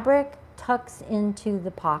fabric tucks into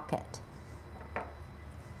the pocket.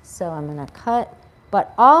 So I'm gonna cut,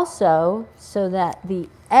 but also so that the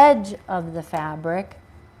edge of the fabric,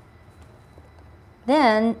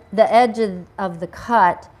 then the edge of the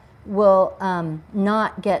cut will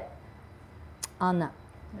not get on the,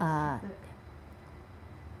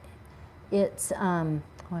 it's,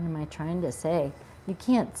 what am I trying to say? You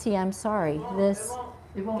can't see, I'm sorry, this,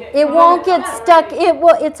 It won't. it won't get stuck,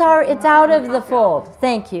 it's out of the fold.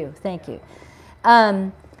 Thank you, thank you.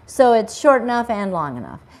 So it's short enough and long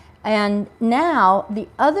enough. And now the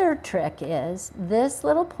other trick is this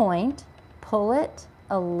little point, pull it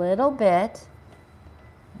a little bit.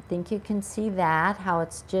 I think you can see that, how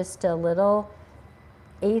it's just a little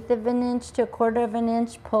 1/8 of an inch to 1/4 of an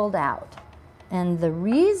inch pulled out. And the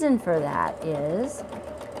reason for that is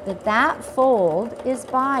that fold is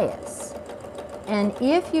bias. And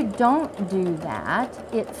if you don't do that,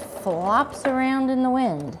 it flops around in the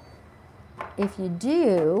wind. If you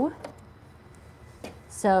do,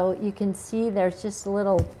 so you can see there's just a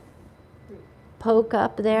little poke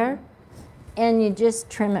up there, and you just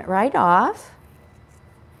trim it right off.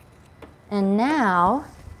 And now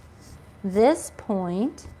this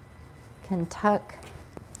point can tuck.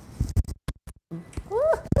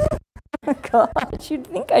 Oh gosh, you'd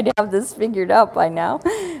think I'd have this figured out by now,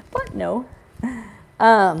 but no.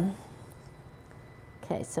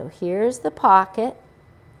 Okay, so here's the pocket,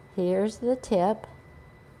 here's the tip.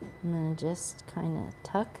 I'm going to just kind of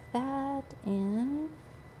tuck that in,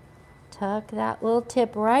 tuck that little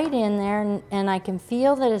tip right in there, and I can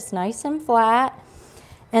feel that it's nice and flat.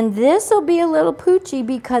 And this will be a little poochy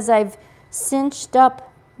because I've cinched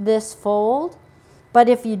up this fold, but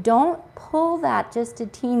if you don't pull that just a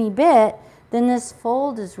teeny bit, then this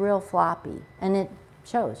fold is real floppy, and it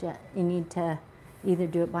shows. Yeah, you need to either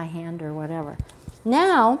do it by hand or whatever.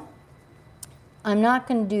 Now, I'm not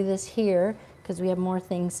going to do this here because we have more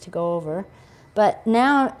things to go over, but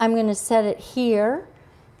now I'm going to set it here,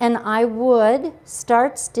 and I would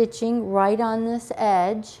start stitching right on this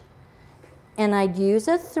edge, and I'd use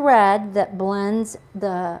a thread that blends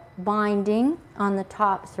the binding on the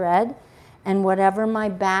top thread, and whatever my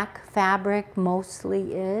back fabric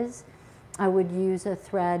mostly is, I would use a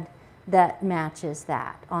thread that matches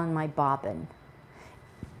that on my bobbin.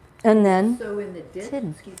 And then, So in the ditch,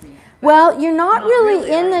 excuse me. well, you're not really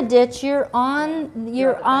really, in are the ditch. You're on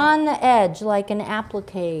the edge, like an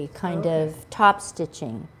applique kind of top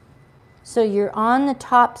stitching. So you're on the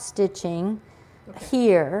top stitching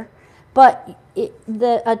here, but a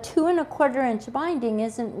 2 1/4 inch binding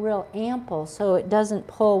isn't real ample, so it doesn't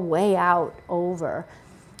pull way out over.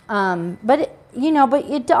 But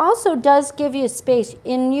it also does give you space,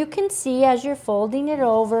 and you can see as you're folding it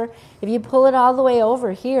over, if you pull it all the way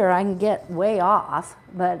over here, I can get way off,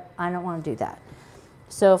 but I don't want to do that.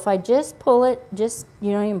 So if I just pull it,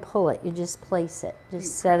 you don't even pull it, you just place it,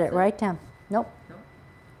 just set it right down. Nope.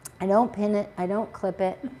 I don't pin it, I don't clip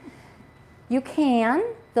it. You can,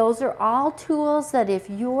 those are all tools that if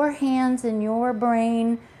your hands and your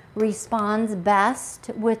brain responds best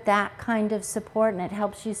with that kind of support and it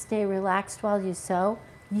helps you stay relaxed while you sew,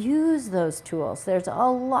 use those tools. There's a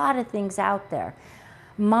lot of things out there.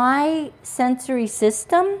 My sensory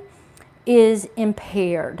system is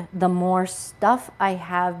impaired the more stuff I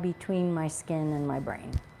have between my skin and my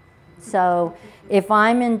brain. So if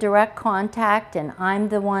I'm in direct contact and I'm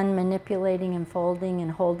the one manipulating and folding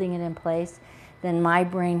and holding it in place, then my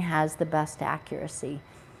brain has the best accuracy.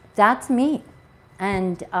 That's me.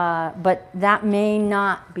 And but that may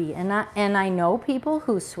not be, and I know people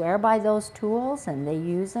who swear by those tools and they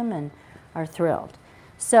use them and are thrilled.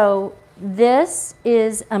 So this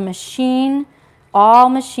is a machine, all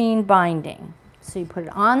machine binding. So you put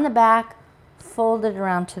it on the back, fold it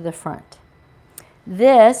around to the front.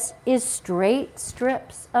 This is straight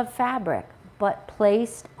strips of fabric, but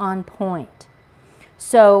placed on point.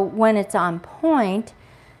 So when it's on point,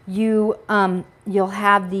 you'll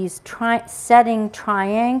have these setting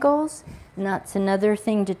triangles, and that's another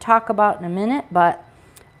thing to talk about in a minute, but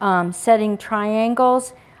setting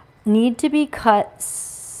triangles need to be cut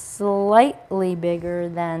slightly bigger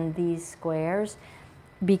than these squares.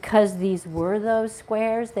 Because these were those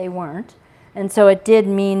squares, they weren't. And so it did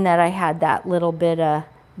mean that I had that little bit of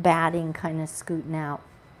batting kind of scooting out.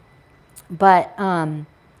 But,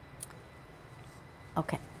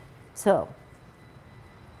 okay, so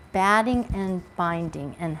batting and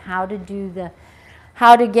binding, and how to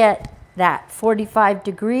get that 45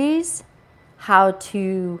 degrees, how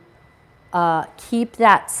to keep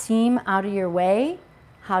that seam out of your way,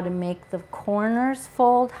 how to make the corners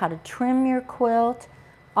fold, how to trim your quilt.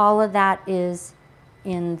 All of that is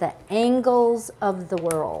in the angles of the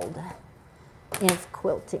world of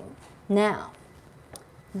quilting. Now,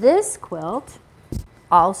 this quilt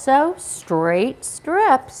also straight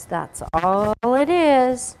strips. That's all it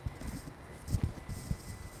is.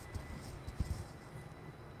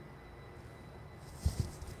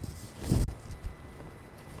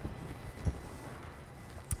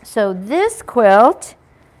 So this quilt,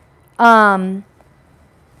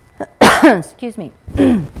 excuse me,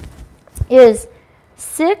 is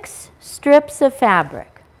 6 strips of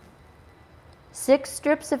fabric. 6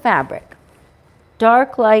 strips of fabric.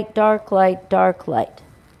 Dark, light, dark, light, dark, light.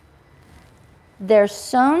 They're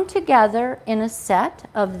sewn together in a set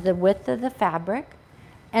of the width of the fabric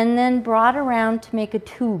and then brought around to make a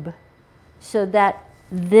tube so that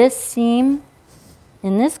this seam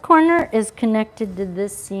in this corner is connected to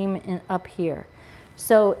this seam up here.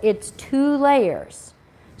 So it's 2 layers.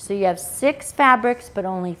 So you have 6 fabrics, but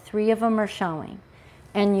only 3 of them are showing.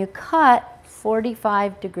 And you cut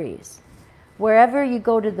 45 degrees. Wherever you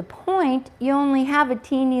go to the point, you only have a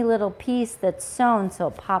teeny little piece that's sewn, so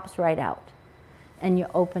it pops right out. And you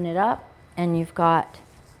open it up, and you've got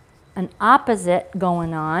an opposite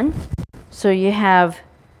going on. So you have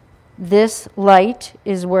this light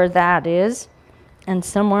is where that is. And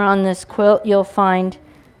somewhere on this quilt, you'll find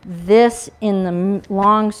this in the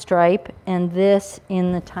long stripe and this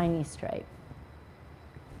in the tiny stripe.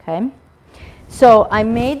 Okay? So I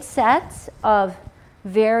made sets of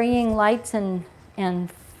varying lights and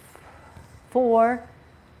 4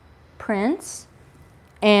 prints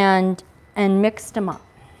and mixed them up.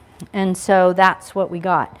 And so that's what we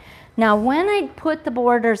got. Now when I put the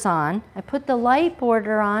borders on, I put the light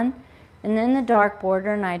border on and then the dark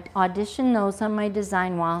border, and I auditioned those on my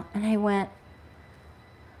design wall, and I went,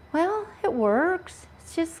 well, it works.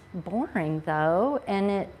 It's just boring though,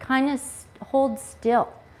 and it kind of holds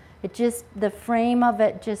still. It just, the frame of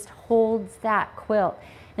it just holds that quilt.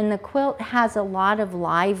 And the quilt has a lot of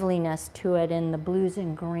liveliness to it in the blues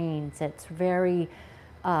and greens. It's very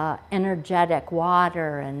energetic,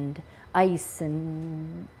 water and ice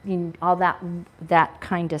and all that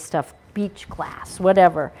kind of stuff, beach glass,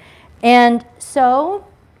 whatever. And so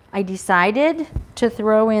I decided to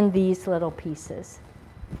throw in these little pieces.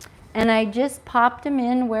 And I just popped them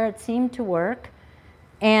in where it seemed to work.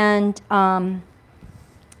 And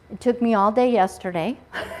it took me all day yesterday.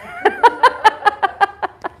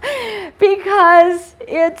 Because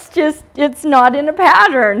it's not in a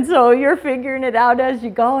pattern. So you're figuring it out as you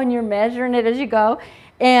go and you're measuring it as you go.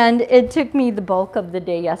 And it took me the bulk of the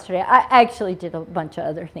day yesterday. I actually did a bunch of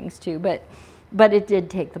other things too, but it did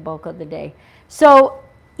take the bulk of the day. So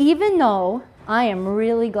even though I am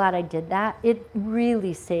really glad I did that, it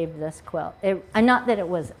really saved this quilt. Not that it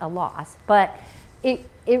was a loss, but it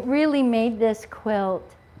really made this quilt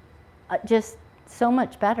just so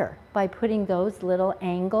much better by putting those little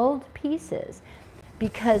angled pieces.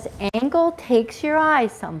 Because angle takes your eye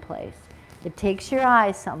someplace. It takes your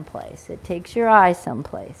eye someplace. It takes your eye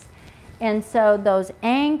someplace. And so those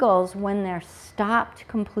angles, when they're stopped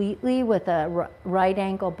completely with a right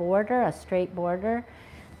angle border, a straight border,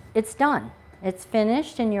 it's done. It's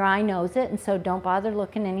finished and your eye knows it, and so don't bother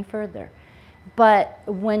looking any further. But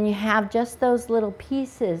when you have just those little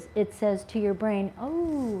pieces, it says to your brain,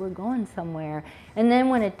 oh, we're going somewhere. And then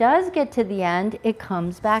when it does get to the end, it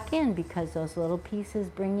comes back in because those little pieces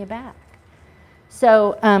bring you back.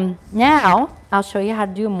 So now I'll show you how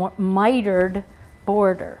to do a mitered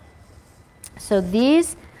border. So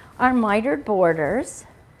these are mitered borders.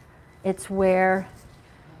 It's where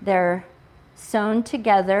they're sewn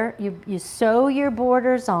together. You sew your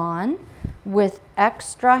borders on with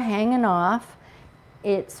extra hanging off.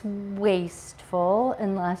 It's wasteful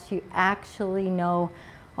unless you actually know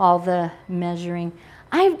all the measuring.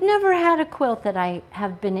 I've never had a quilt that I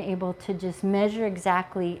have been able to just measure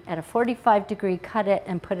exactly at a 45-degree, cut it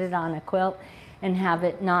and put it on a quilt and have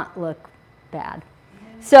it not look bad.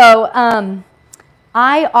 So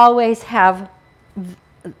I always have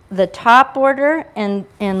the top border and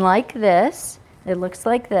like this. It looks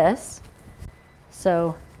like this.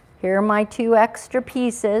 So here are my 2 extra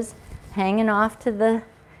pieces hanging off to the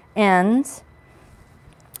ends.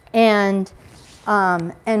 And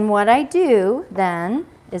what I do then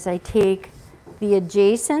is I take the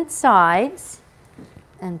adjacent sides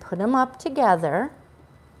and put them up together.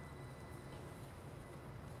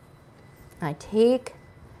 I take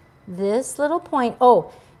this little point.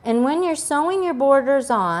 Oh, and when you're sewing your borders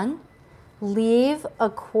on, leave a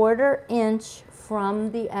 1/4 inch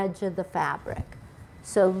from the edge of the fabric.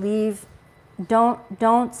 So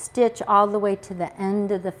don't stitch all the way to the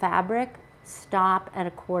end of the fabric. Stop at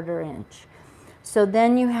a 1/4 inch. So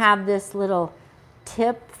then you have this little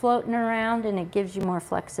tip floating around and it gives you more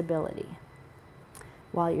flexibility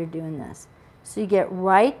while you're doing this. So you get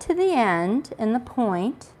right to the end and the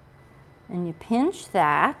point and you pinch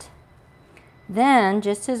that. Then,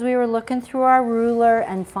 just as we were looking through our ruler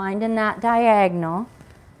and finding that diagonal,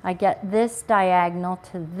 I get this diagonal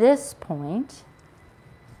to this point,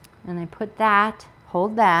 and I put that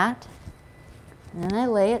hold that, and then I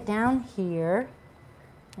lay it down here,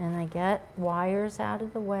 and I get wires out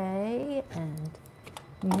of the way and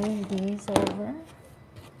move these over.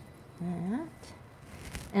 That.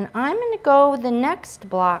 And I'm going to go the next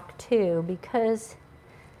block too, because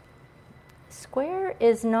square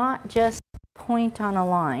is not just point on a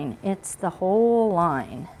line, it's the whole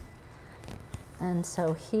line. And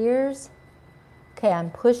so here's, okay, I'm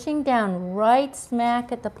pushing down right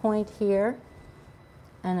smack at the point here,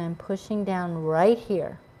 and I'm pushing down right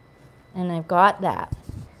here, and I've got that.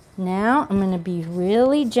 Now I'm going to be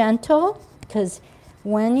really gentle, because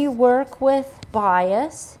when you work with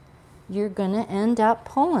bias, you're going to end up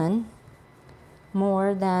pulling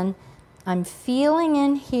more than, I'm feeling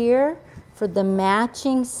in here for the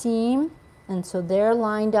matching seam, and so they're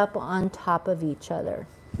lined up on top of each other.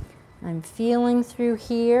 I'm feeling through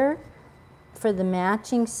here for the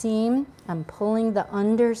matching seam. I'm pulling the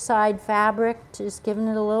underside fabric, just giving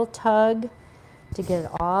it a little tug to get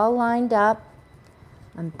it all lined up.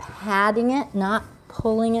 I'm patting it, not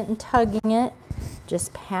pulling it and tugging it,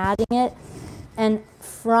 just patting it. And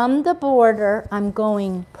from the border, I'm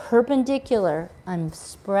going perpendicular. I'm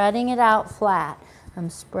spreading it out flat. I'm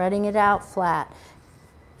spreading it out flat.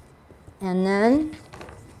 And then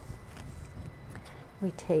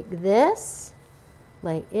we take this,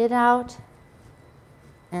 lay it out,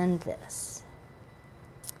 and this.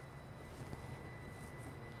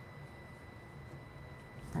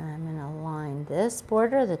 And I'm going to line this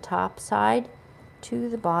border, the top side, to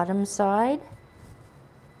the bottom side.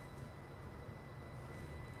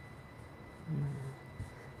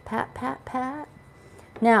 Pat, pat, pat.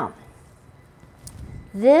 Now,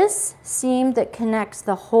 this seam that connects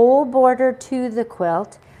the whole border to the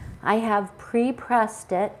quilt, I have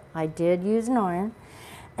pre-pressed it. I did use an iron,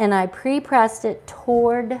 and I pre-pressed it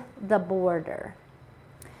toward the border.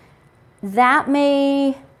 That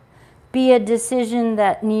may be a decision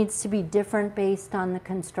that needs to be different based on the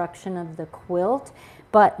construction of the quilt,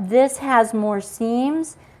 but this has more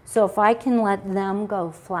seams, so if I can let them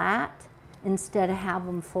go flat instead of have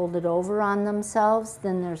them folded over on themselves,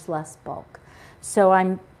 then there's less bulk.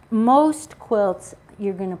 So most quilts,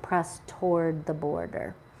 you're going to press toward the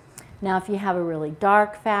border. Now, if you have a really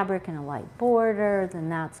dark fabric and a light border, then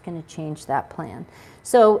that's going to change that plan.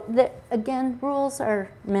 So, again, rules are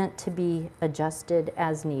meant to be adjusted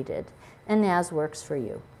as needed and as works for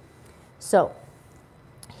you. So,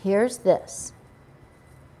 here's this.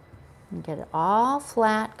 Get it all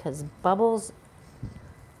flat, because Bubbles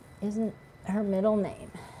isn't her middle name.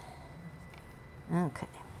 Okay,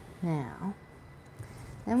 now,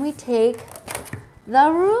 then we take the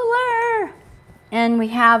ruler. And we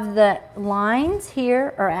have the lines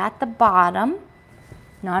here are at the bottom,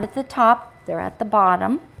 not at the top, they're at the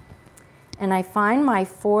bottom. And I find my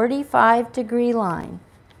 45-degree line,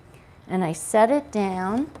 and I set it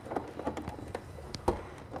down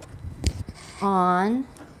on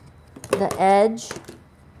the edge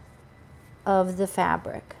of the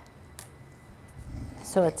fabric.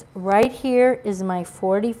 So it's right here is my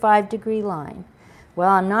 45-degree line. Well,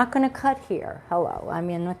 I'm not going to cut here. Hello, I'm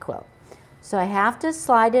in the quilt. So I have to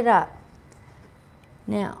slide it up.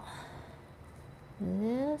 Now,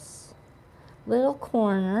 this little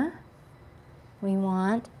corner we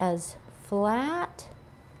want as flat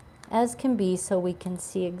as can be, so we can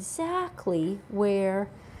see exactly where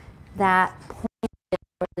that point is,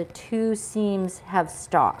 where the two seams have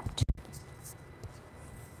stopped.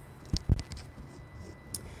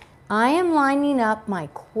 I am lining up my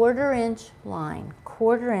 1/4-inch line.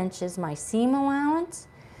 1/4 inch is my seam allowance.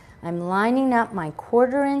 I'm lining up my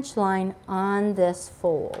 1/4-inch line on this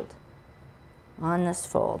fold.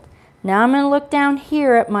 Now I'm going to look down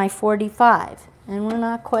here at my 45, and we're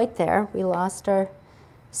not quite there. We lost our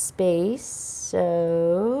space,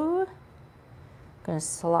 so I'm going to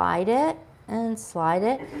slide it and slide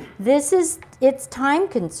it. It's time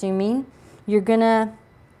consuming. You're gonna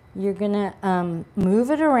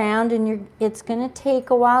move it around, and it's going to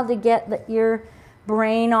take a while to get your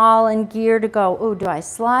brain all in gear to go, oh, do I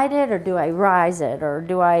slide it or do I rise it, or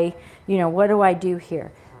do I, what do I do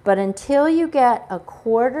here? But until you get a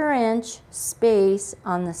 1/4 inch space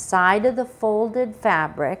on the side of the folded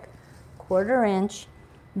fabric, 1/4 inch,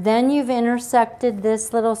 then you've intersected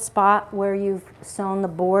this little spot where you've sewn the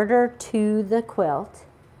border to the quilt,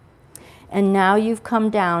 and now you've come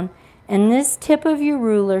down, and this tip of your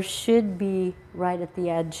ruler should be right at the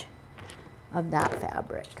edge of that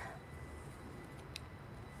fabric.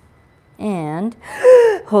 And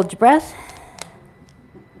hold your breath.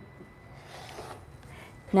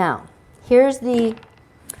 Now, here's the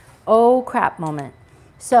oh crap moment.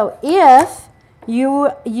 So if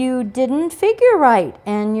you didn't figure right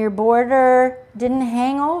and your border didn't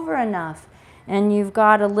hang over enough and you've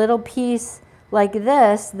got a little piece like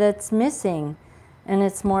this that's missing and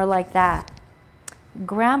it's more like that.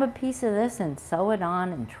 Grab a piece of this and sew it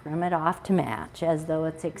on and trim it off to match as though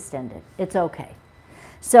it's extended. It's okay.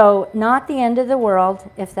 So not the end of the world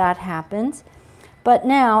if that happens. But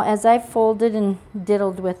now as I've folded and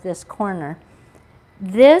diddled with this corner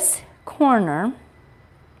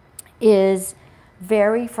is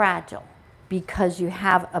very fragile because you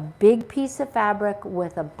have a big piece of fabric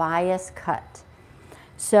with a bias cut.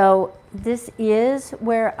 So this is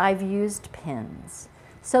where I've used pins.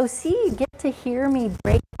 So see, you get to hear me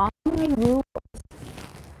break all my rules.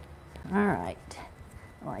 All right.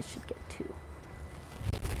 Well, I should get two.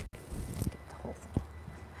 Get the whole thing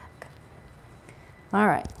back. All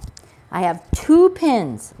right. I have 2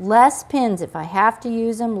 pins, less pins. If I have to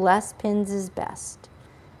use them, less pins is best.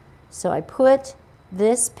 So I put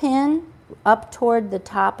this pin up toward the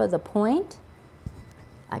top of the point.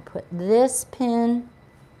 I put this pin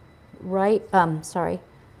right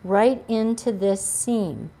into this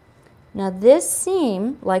seam. Now this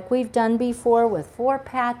seam, like we've done before with 4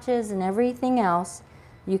 patches and everything else,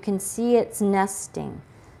 you can see it's nesting.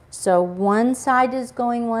 So one side is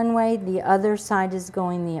going one way, the other side is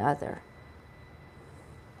going the other.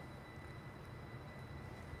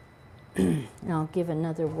 And I'll give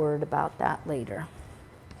another word about that later.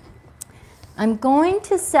 I'm going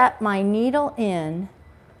to set my needle in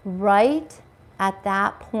right at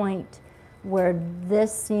that point where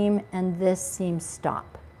this seam and this seam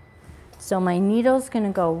stop. So my needle's going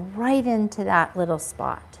to go right into that little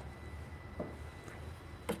spot.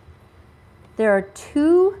 There are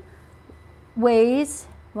 2 ways,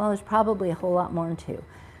 well, there's probably a whole lot more than 2,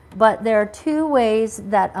 but there are 2 ways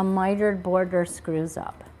that a mitered border screws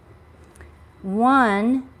up.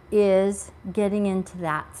 One is getting into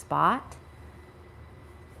that spot,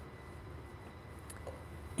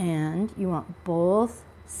 and you want both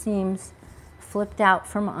seams flipped out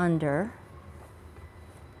from under.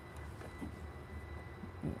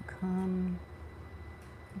 You come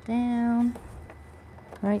down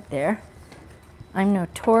right there. I'm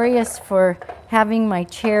notorious for having my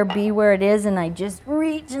chair be where it is and I just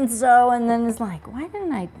reach and sew and then it's like, why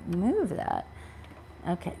didn't I move that?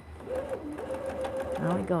 Okay.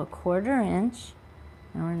 Now we go 1/4 inch.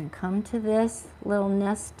 Now we're going to come to this little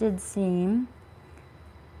nested seam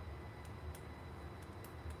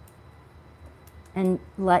and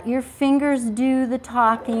let your fingers do the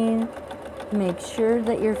talking. Make sure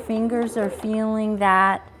that your fingers are feeling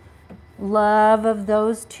that love of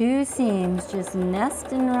those 2 seams just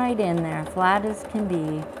nesting right in there, flat as can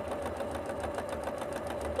be.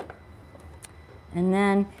 And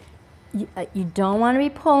then you don't want to be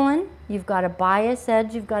pulling. You've got a bias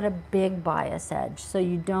edge, you've got a big bias edge. So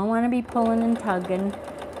you don't want to be pulling and tugging.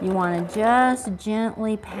 You want to just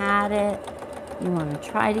gently pat it. You want to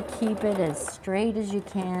try to keep it as straight as you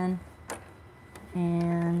can.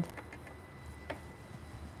 And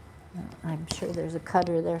I'm sure there's a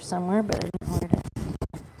cutter there somewhere, but I didn't know where it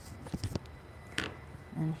is.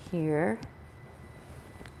 And here,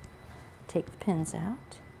 take the pins out.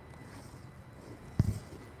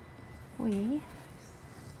 We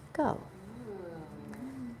go.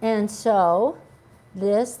 And so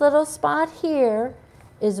this little spot here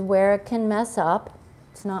is where it can mess up.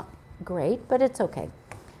 It's not great, but it's okay.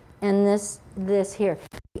 And this here.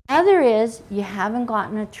 The other is you haven't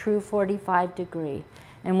gotten a true 45 degree.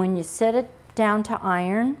 And when you set it down to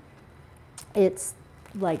iron, it's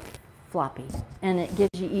like floppy. And it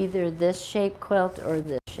gives you either this shape quilt or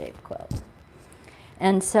this shape quilt.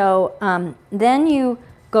 And so then you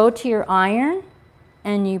go to your iron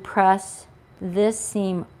and you press this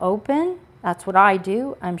seam open. That's what I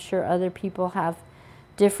do. I'm sure other people have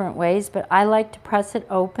different ways, but I like to press it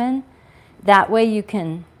open. That way you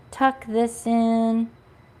can tuck this in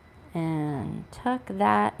and tuck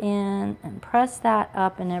that in and press that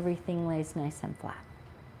up and everything lays nice and flat.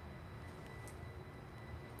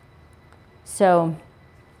 So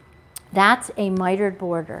that's a mitered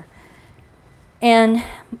border. And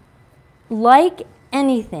like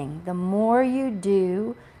anything, the more you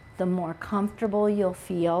do, the more comfortable you'll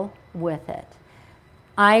feel with it.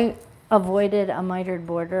 I avoided a mitered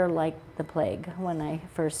border like the plague when I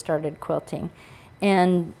first started quilting,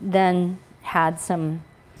 and then had some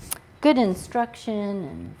good instruction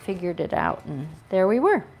and figured it out, and there we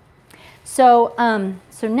were. So,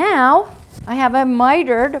 so now I have a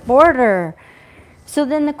mitered border. So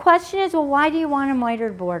then the question is, well, why do you want a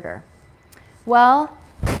mitered border? Well,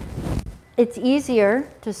 it's easier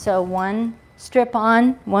to sew one strip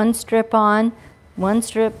on, one strip on, one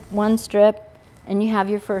strip, and you have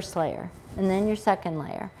your first layer, and then your second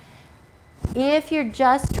layer. If you're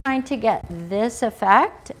just trying to get this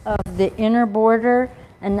effect of the inner border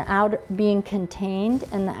and the outer being contained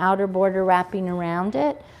and the outer border wrapping around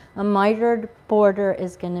it, a mitered border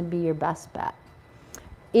is going to be your best bet.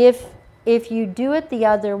 If you do it the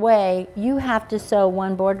other way, you have to sew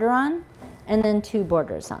one border on and then two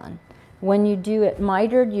borders on. When you do it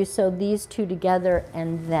mitered, you sew these two together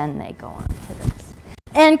and then they go on to this.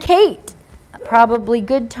 And Kate, probably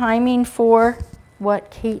good timing for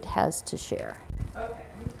what Kate has to share. Okay,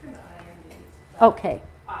 I'm just gonna iron these. Okay.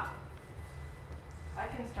 I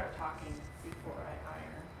can start talking before I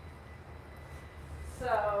iron.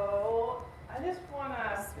 So, I just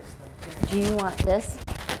wanna, Do you want this?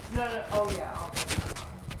 no, oh yeah, I'll put that on.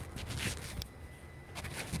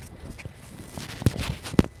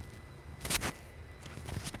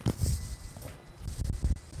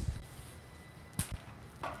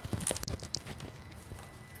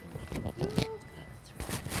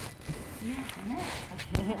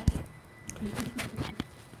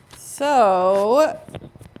 So,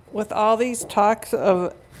 with all these talks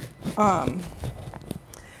of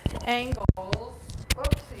angles,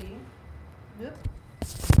 oopsie, yep.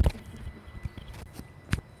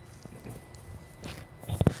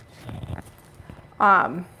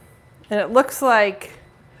 And it looks like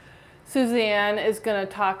Suzanne is going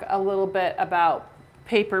to talk a little bit about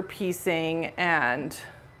paper piecing and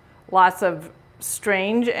lots of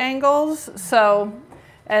strange angles. So,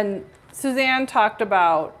 and Suzanne talked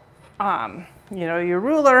about, you know, your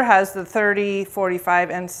ruler has the 30,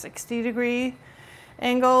 45, and 60 degree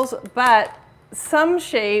angles, but some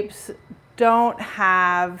shapes don't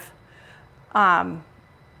have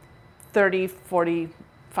 30,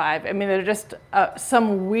 45. I mean, they're just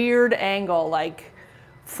some weird angle like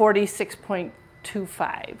 46.25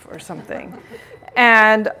 or something.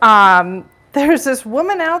 And there's this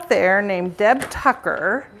woman out there named Deb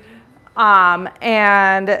Tucker,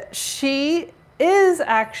 and she is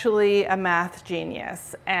actually a math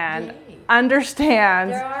genius and Yay.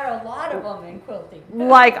 understands There are a lot of them in quilting.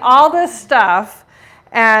 like all this stuff,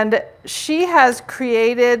 and she has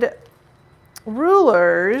created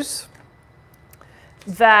rulers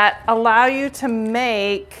that allow you to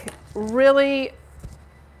make really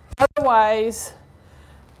otherwise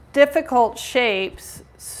difficult shapes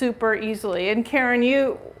super easily. And Karen,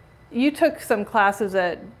 you took some classes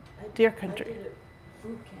at Deer Country.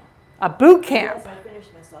 A boot camp. Yes, I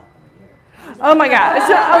finished my sophomore year. Oh my God.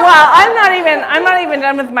 So, well, I'm not even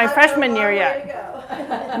done with my freshman year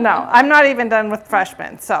yet. No, I'm not even done with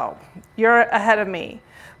freshmen. So you're ahead of me.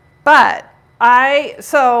 But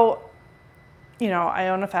so, you know, I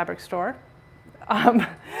own a fabric store.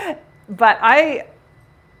 But I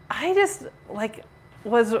just like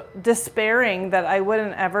was despairing that I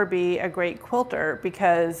wouldn't ever be a great quilter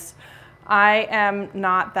because I am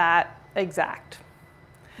not that exact.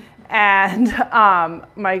 And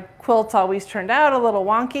my quilts always turned out a little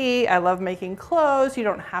wonky. I love making clothes. You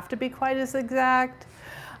don't have to be quite as exact.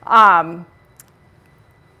 But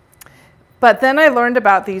then I learned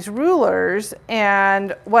about these rulers,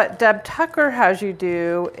 and what Deb Tucker has you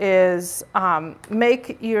do is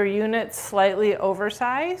make your units slightly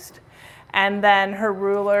oversized, and then her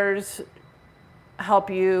rulers help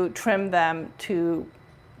you trim them to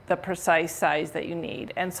the precise size that you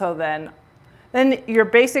need. And so then you're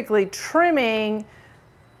basically trimming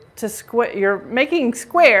to square, you're making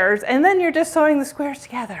squares, and then you're just sewing the squares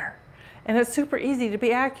together. And it's super easy to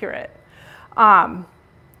be accurate.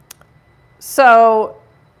 So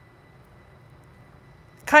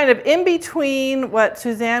kind of in between what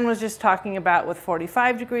Suzanne was just talking about with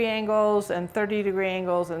 45-degree angles and 30-degree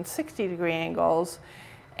angles and 60-degree angles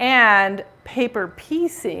and paper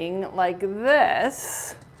piecing like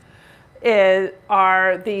this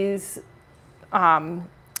are these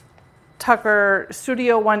Tucker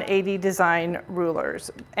Studio 180 design rulers,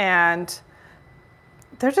 and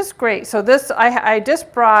they're just great. So this, I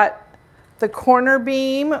just brought the corner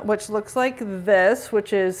beam, which looks like this,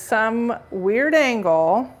 which is some weird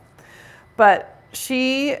angle, but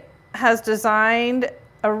she has designed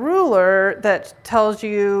a ruler that tells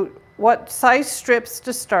you what size strips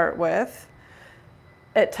to start with.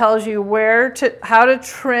 It tells you how to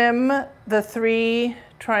trim the 3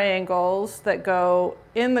 triangles that go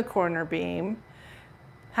in the corner beam,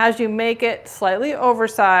 has you make it slightly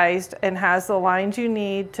oversized, and has the lines you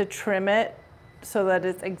need to trim it so that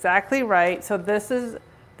it's exactly right. So this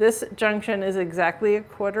junction is exactly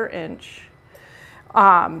 1/4 inch.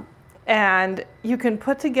 And you can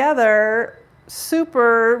put together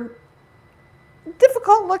super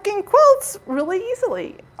difficult looking quilts really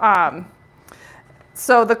easily.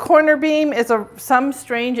 So the corner beam is some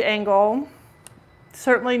strange angle,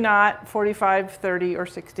 certainly not 45, 30, or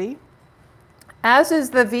 60, as is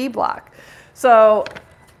the V block. So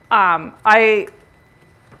the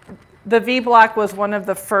V block was one of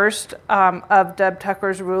the first of Deb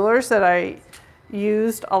Tucker's rulers that I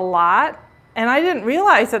used a lot. And I didn't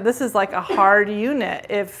realize that this is like a hard unit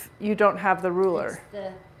if you don't have the ruler.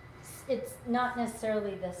 It's not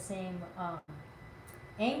necessarily the same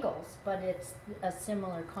angles, but it's a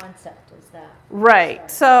similar concept as that.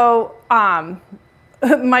 Right. So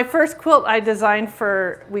my first quilt I designed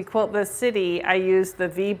for We Quilt This City, I used the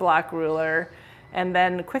V block ruler, and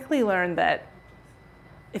then quickly learned that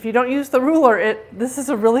if you don't use the ruler, this is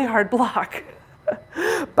a really hard block.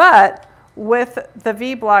 But with the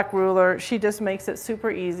V block ruler, she just makes it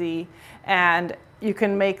super easy, and you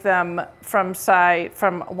can make them from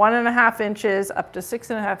 1.5 inches up to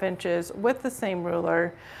 6.5 inches with the same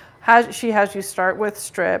ruler. She has you start with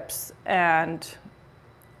strips, and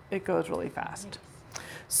it goes really fast.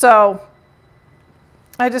 So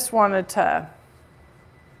I just wanted to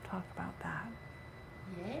talk about that.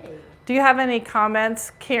 Yay. Do you have any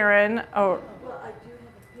comments, Karen? Oh. Well, I do have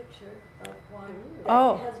a picture of one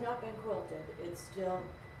that has not been quilted. It's still.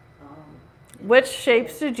 Which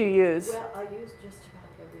shapes did you use? Well, I used just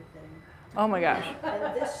about everything. Oh my gosh.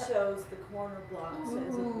 And this shows the corner blocks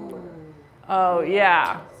as a border. Oh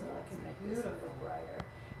yeah. So I can make this a little brighter.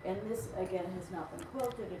 And this again has not been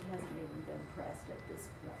quilted. It hasn't even been pressed at this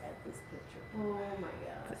picture. Oh my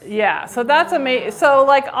gosh. Yeah. So that's amazing. So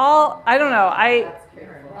like I don't know.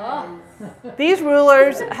 These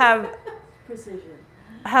rulers have Precision.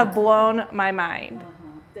 blown my mind.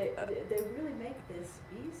 They really make this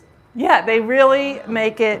easy. Yeah, they really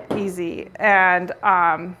make it easy. And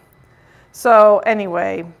so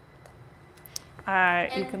anyway, you can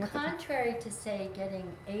And look at contrary to, say,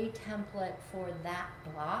 getting a template for that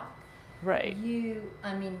block, right.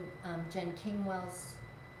 Jen Kingwell's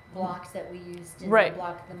blocks that we used in Right. the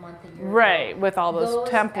block of the month a year ago. Right, with all those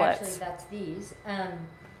templates. Actually, that's these.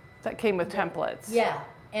 That came with templates. Yeah,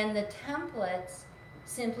 and the templates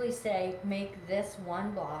simply say, make this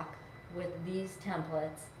one block with these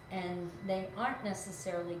templates, and they aren't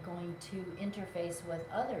necessarily going to interface with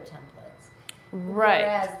other templates. Right.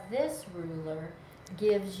 Whereas this ruler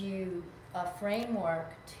gives you a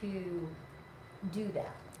framework to do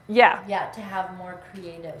that. Yeah. Yeah, to have more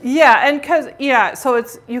creative. Yeah, and so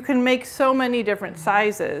you can make so many different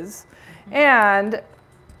sizes. And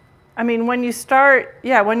I mean, when you start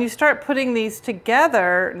putting these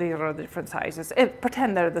together, these are the different sizes,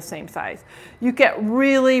 pretend they're the same size. You get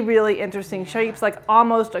really, really interesting shapes, like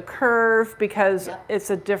almost a curve, because it's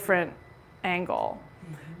a different angle.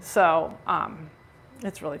 So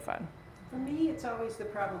it's really fun. For me, it's always the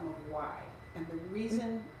problem of why. And the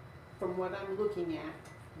reason, from what I'm looking at,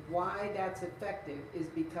 why that's effective is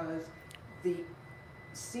because the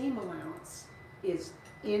seam allowance is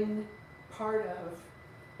in part of,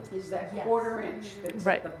 is that quarter inch that's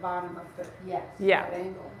Right. at the bottom of the Yes. Yeah. that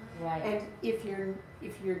angle. Right. And if you're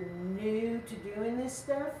new to doing this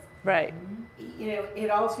stuff, Right. it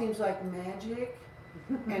all seems like magic.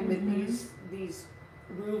 And with these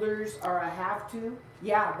rulers are a have to,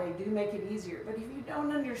 they do make it easier. But if you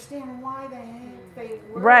don't understand why the heck they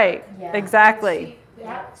work, Right. Yeah. Exactly. see,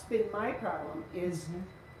 that's been my problem. Is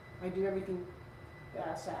I do everything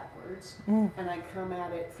backwards, and I come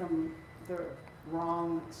at it from the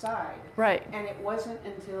wrong side. Right. And it wasn't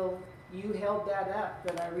until you held that up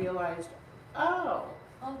that I realized, oh,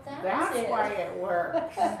 that's it. why it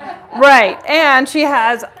works. Right. And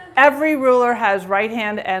every ruler has right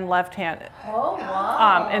hand and left hand Oh,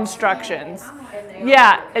 wow. instructions.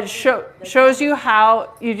 Yeah, it shows you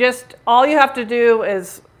how all you have to do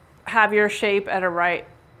is have your shape at a right,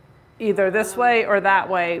 either this way or that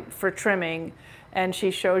way for trimming. And she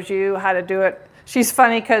shows you how to do it. She's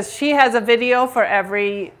funny because she has a video for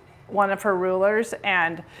every one of her rulers,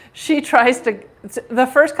 and the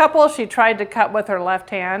first couple she tried to cut with her left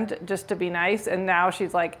hand just to be nice, and now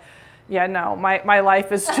she's like, yeah, no, my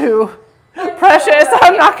life is too precious.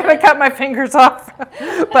 I'm not going to cut my fingers off.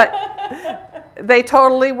 But they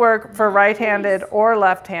totally work for right-handed or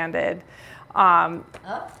left-handed.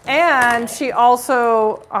 And she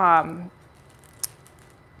also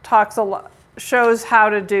shows how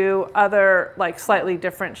to do other, like, slightly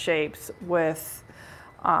different shapes with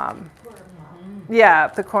the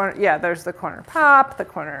corner. Yeah, there's the corner pop, the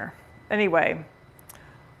corner. Anyway,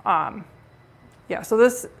 so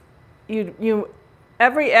this,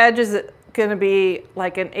 every edge is going to be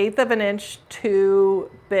like 1/8 of an inch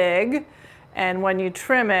too big, and when you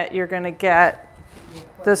trim it, you're going to get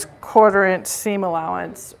this 1/4 inch seam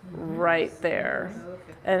allowance right there.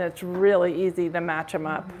 and it's really easy to match them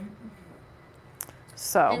up.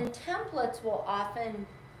 So. And templates will often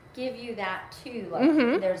give you that too. Like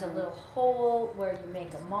there's a little hole where you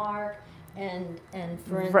make a mark, and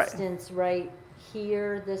for instance, right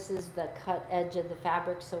here, this is the cut edge of the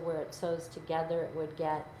fabric, so where it sews together, it would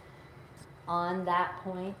get on that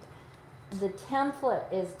point. The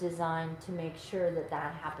template is designed to make sure that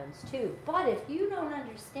that happens too. But if you don't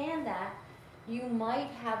understand that, you might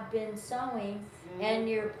have been sewing and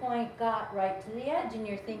your point got right to the edge and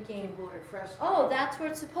you're thinking, oh, that's where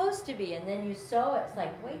it's supposed to be. And then you sew it, it's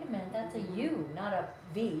like, wait a minute, that's a U, not a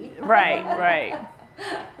V. Right, right.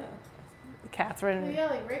 Catherine. Well, yeah,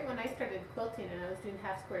 like right when I started quilting and I was doing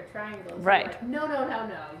half square triangles. Right. Like, no.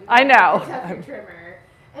 I know. Tucker trimmer.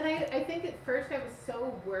 And I think at first I was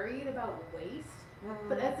so worried about waste,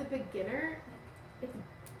 but as a beginner,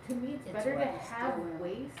 to me it's better to have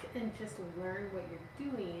waste and just learn what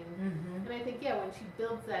you're doing. And I think, yeah, when she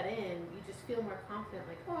builds that in, you just feel more confident,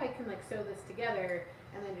 like, oh, I can like sew this together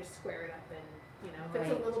and then just square it up and, you know, if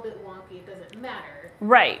it's a little bit wonky, it doesn't matter.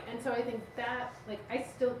 Right. And so I think that, like, I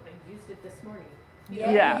used it this morning.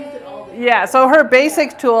 Yeah. I use it all the time. Yeah, so her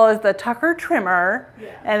basic tool is the Tucker trimmer,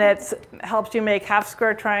 and it helps you make half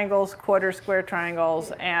square triangles, quarter square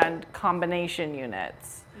triangles, and combination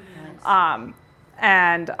units.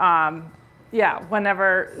 Yeah,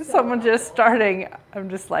 whenever someone's just starting, I'm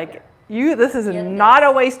just like, this is not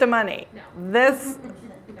a waste of money. No. This,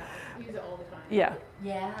 Use it all the time. yeah.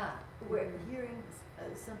 Yeah. We're hearing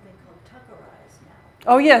something called tuckerize now.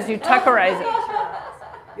 Oh yes, you tuckerize it.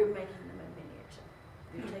 You're making them in miniature.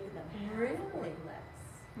 You're taking them half or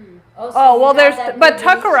less. Oh, well, but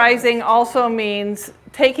tuckerizing also means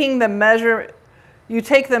taking you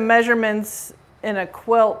take the measurements in a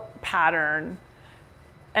quilt pattern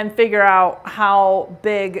and figure out how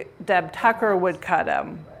big Deb Tucker would cut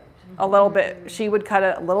them. A little bit, she would cut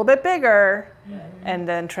it a little bit bigger and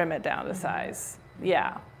then trim it down to size.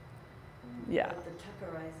 Yeah. Yeah. But the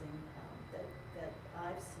tuckerizing that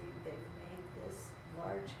I've seen, they've made this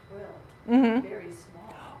large quilt very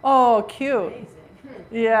small. Oh, cute. Amazing.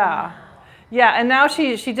 Yeah. Yeah, and now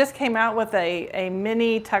she just came out with a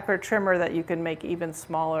mini Tucker trimmer that you can make even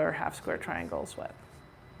smaller half square triangles with.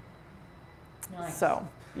 Nice. So,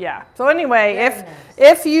 yeah. So anyway, Very nice.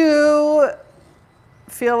 if you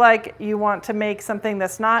feel like you want to make something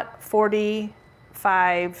that's not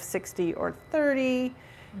 45, 60, or 30,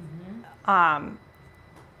 there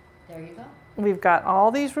you go. we've got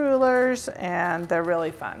all these rulers, and they're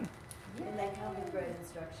really fun. And they come with great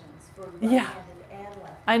instructions for Yeah. right-handed and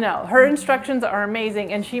left. I know. Her instructions are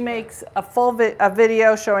amazing, and she makes a full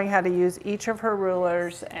video showing how to use each of her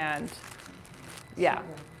rulers, and yeah,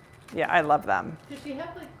 I love them. Does she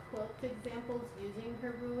have like quilt examples using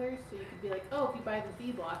her rulers? So you could be like, oh, if you buy the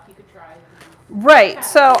V block, you could try. Right,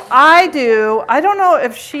 so I don't know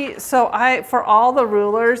if for all the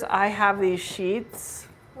rulers, I have these sheets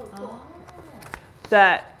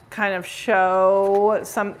that kind of show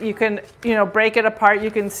you can, break it apart.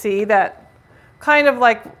 You can see that kind of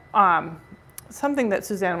like something that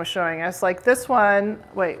Suzanne was showing us, like this one,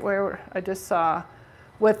 I just saw,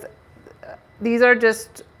 these are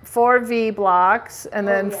just 4 V blocks and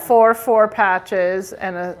then 4 patches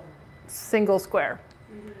and a single square.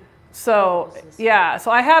 So yeah,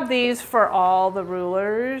 so I have these for all the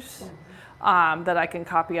rulers that I can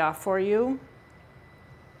copy off for you.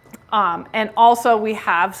 And also we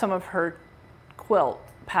have some of her quilt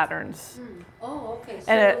patterns. Oh, okay.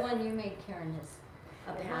 So And the one you made, Karen, is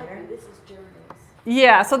a pattern. This is Journey's.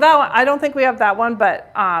 Yeah, so that one, I don't think we have that one,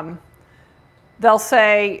 but they'll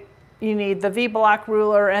say you need the V-block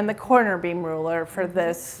ruler and the corner beam ruler for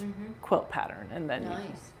this quilt pattern. And then,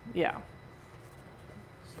 Nice. Yeah.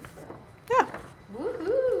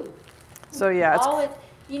 Woohoo! So yeah, it's Always,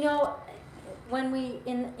 when we,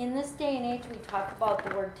 in this day and age, we talk about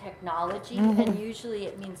the word technology, and usually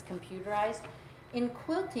it means computerized. In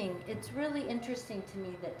quilting, it's really interesting to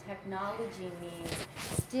me that technology means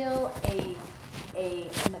still a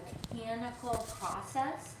mechanical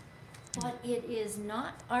process, but it is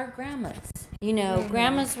not our grandmas.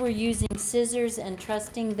 Grandmas were using scissors and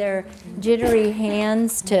trusting their jittery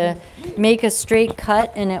hands to make a straight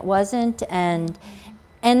cut, and it wasn't. And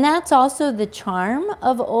that's also the charm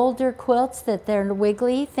of older quilts, that they're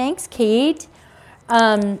wiggly. Thanks, Kate.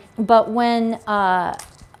 But when our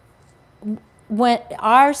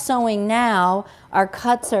sewing now, our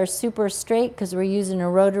cuts are super straight because we're using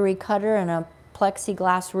a rotary cutter and a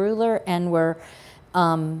plexiglass ruler, and we're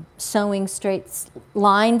sewing straight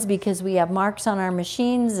lines because we have marks on our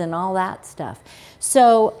machines and all that stuff.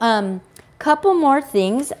 So couple more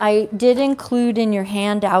things. I did include in your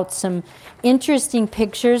handout some interesting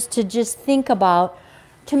pictures to just think about.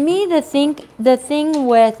 To me, the thing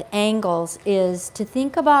with angles is to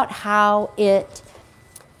think about how it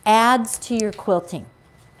adds to your quilting.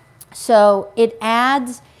 So it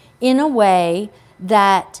adds in a way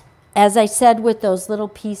that, as I said with those little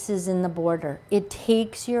pieces in the border, it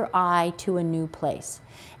takes your eye to a new place.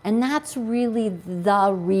 And that's really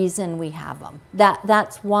the reason we have them.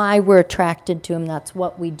 That's why we're attracted to them. That's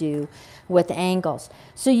what we do with angles.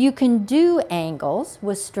 So you can do angles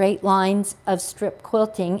with straight lines of strip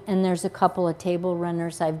quilting, and there's a couple of table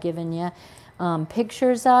runners I've given you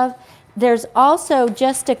pictures of. There's also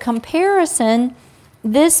just a comparison.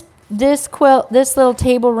 This quilt, this little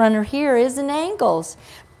table runner here is in angles,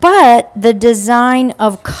 but the design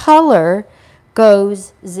of color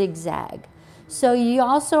goes zigzag. So you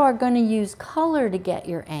also are going to use color to get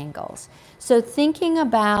your angles. So thinking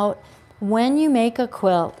about when you make a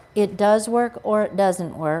quilt, it does work or it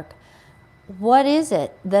doesn't work. What is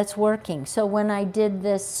it that's working? So when I did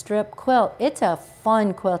this strip quilt, it's a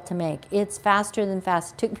fun quilt to make. It's faster than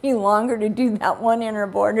fast. It took me longer to do that one inner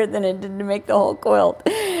border than it did to make the whole quilt.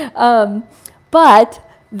 But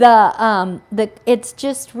it's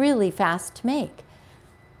just really fast to make.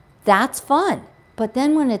 That's fun. But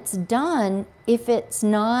then when it's done, if it's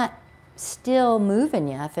not still moving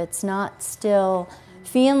you, if it's not still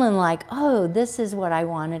feeling like, oh, this is what I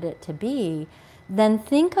wanted it to be, then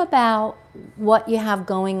think about what you have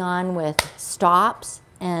going on with stops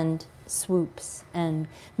and swoops and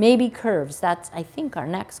maybe curves. That's, I think, our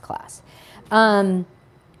next class.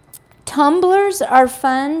 Tumblers are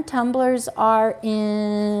fun. Tumblers are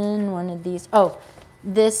in one of these. Oh,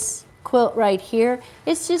 this quilt right here.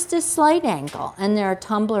 It's just a slight angle, and there are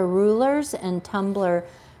tumbler rulers and tumbler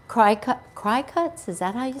cry cuts. Is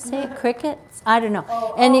that how you say it? Crickets? I don't know.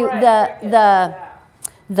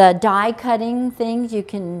 The die cutting things, you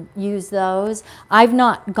can use those. I've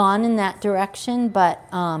not gone in that direction, but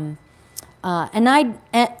I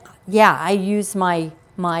use my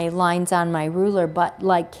lines on my ruler, but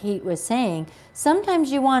like Kate was saying,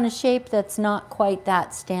 sometimes you want a shape that's not quite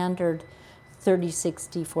that standard 30,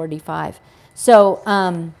 60, 45. So,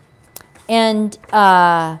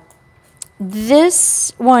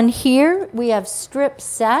 this one here, we have strip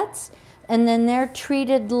sets, and then they're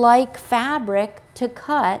treated like fabric to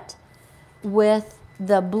cut with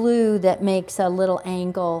the blue that makes a little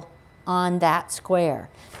angle on that square.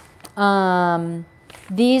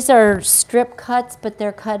 These are strip cuts, but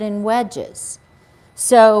they're cut in wedges.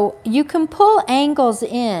 So you can pull angles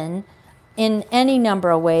in any number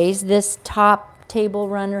of ways. This top table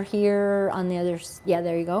runner here on the other, yeah,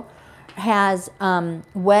 there you go, has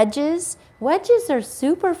wedges. Wedges are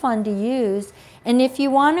super fun to use. And if you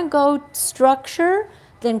want to go structure,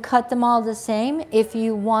 then cut them all the same. If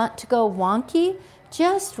you want to go wonky,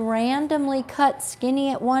 just randomly cut skinny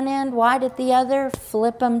at one end, wide at the other,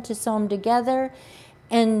 flip them to sew them together,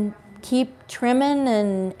 and keep trimming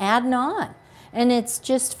and adding on. And it's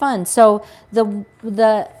just fun. So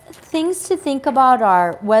the things to think about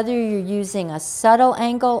are whether you're using a subtle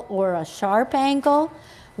angle or a sharp angle,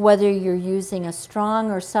 whether you're using a strong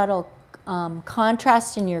or subtle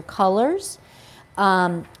contrast in your colors,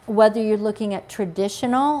 whether you're looking at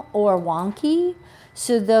traditional or wonky.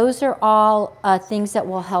 So those are all things that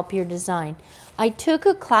will help your design. I took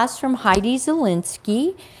a class from Heidi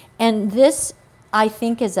Zielinski, and this I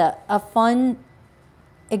think is a fun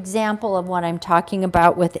example of what I'm talking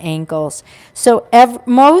about with angles. So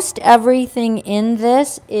most everything in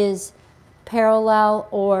this is parallel,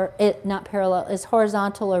 or not parallel, is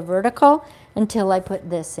horizontal or vertical until I put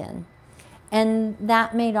this in. And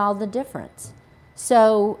that made all the difference.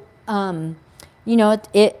 So, you know,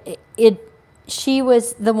 she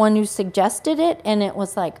was the one who suggested it, and it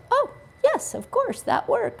was like, oh, yes, of course, that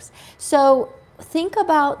works. So think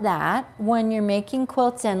about that when you're making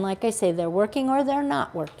quilts, and like I say, they're working or they're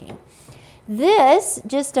not working. This,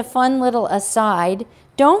 just a fun little aside,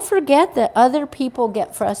 don't forget that other people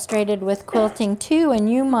get frustrated with quilting too,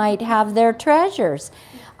 and you might have their treasures.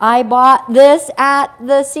 I bought this at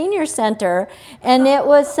the senior center, and it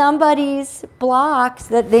was somebody's blocks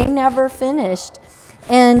that they never finished.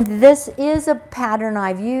 And this is a pattern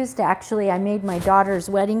I've used, actually. I made my daughter's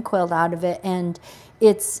wedding quilt out of it, and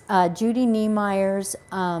it's Judy Niemeyer's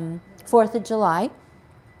 4th of July.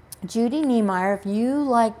 Judy Niemeyer, if you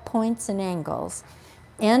like points and angles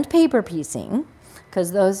and paper piecing,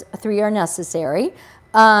 because those three are necessary,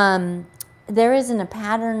 there isn't a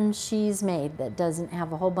pattern she's made that doesn't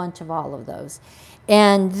have a whole bunch of all of those.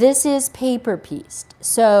 And this is paper pieced.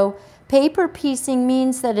 So paper piecing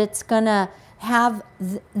means that it's going to have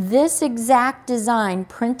this exact design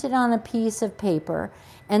printed on a piece of paper,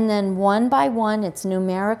 and then one by one it's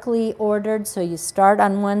numerically ordered, so you start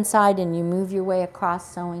on one side and you move your way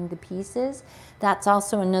across sewing the pieces. That's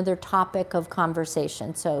also another topic of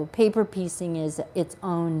conversation. So paper piecing is its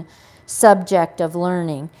own subject of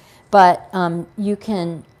learning, but you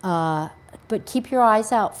can but keep your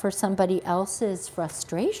eyes out for somebody else's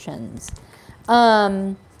frustrations.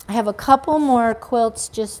 I have a couple more quilts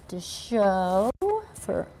just to show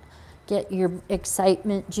for get your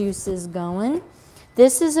excitement juices going.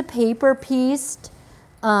 This is a paper pieced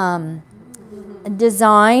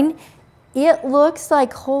design. It looks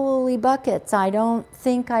like holy buckets. I don't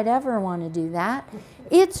think I'd ever want to do that.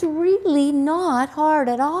 It's really not hard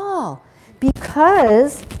at all,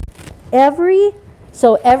 because every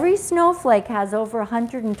snowflake has over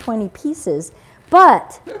 120 pieces.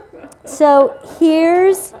 But so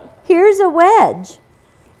here's a wedge,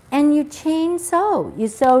 and you chain sew. You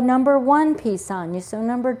sew number 1 piece on, you sew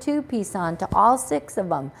number 2 piece on to all 6 of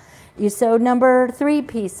them. You sew number 3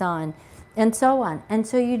 piece on, and so on. And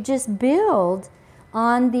so you just build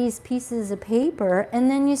on these pieces of paper,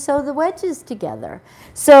 and then you sew the wedges together.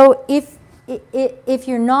 So if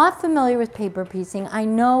you're not familiar with paper piecing, I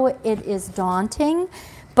know it is daunting,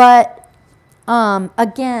 but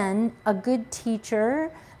again, a good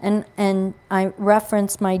teacher, and I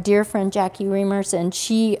reference my dear friend Jackie Reimers, and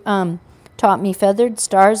she taught me feathered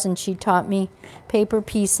stars, and she taught me paper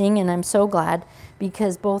piecing, and I'm so glad,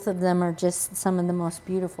 because both of them are just some of the most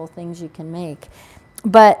beautiful things you can make.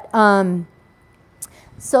 But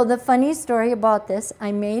so the funny story about this,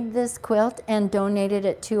 I made this quilt and donated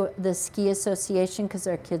it to the ski association because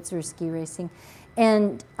our kids were ski racing,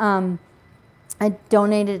 and I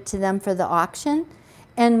donated it to them for the auction.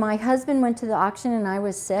 And my husband went to the auction and I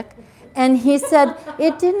was sick, and he said,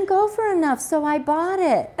 it didn't go for enough, so I bought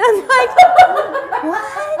it. And I'm like,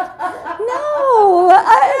 what? No,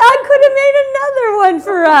 I could have made another one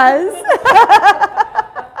for us.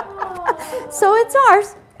 So it's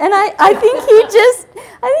ours. And I think he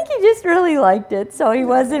just really liked it, so he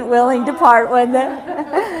wasn't willing to part with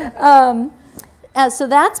it. So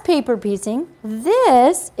that's paper piecing.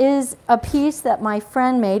 This is a piece that my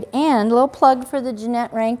friend made, and a little plug for the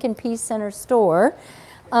Jeanette Rankin Peace Center store.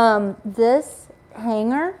 This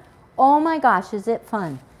hanger, oh my gosh, is it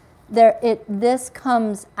fun. This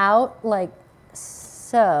comes out like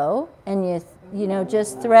so, and you know,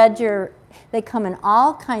 just thread they come in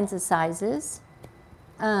all kinds of sizes.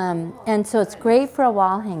 And so it's great for a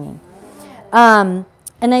wall hanging. And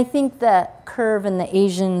I think the curve and the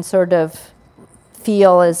Asian sort of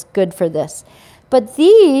feel is good for this. But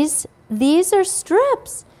these are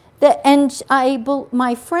strips.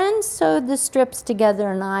 My friend sewed the strips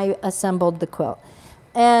together and I assembled the quilt.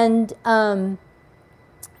 And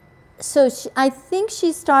so I think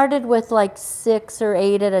she started with like 6 or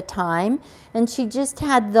 8 at a time, and she just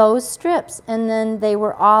had those strips, and then they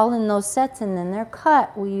were all in those sets, and then they're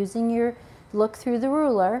cut using your look through the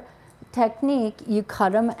ruler technique. You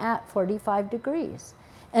cut them at 45 degrees.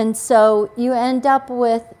 And so you end up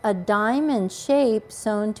with a diamond shape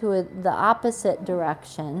sewn to the opposite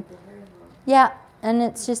direction. Yeah, and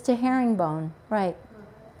it's just a herringbone, right.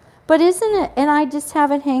 But isn't it, and I just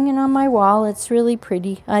have it hanging on my wall. It's really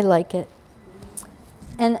pretty. I like it.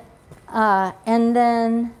 And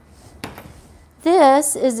then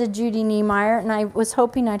this is a Judy Niemeyer, and I was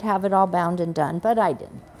hoping I'd have it all bound and done, but I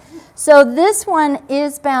didn't. So this one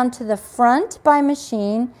is bound to the front by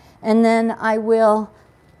machine, and then I will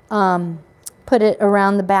put it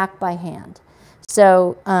around the back by hand.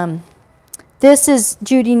 So this is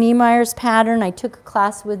Judy Niemeyer's pattern. I took a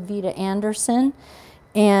class with Vita Anderson,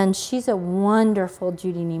 and she's a wonderful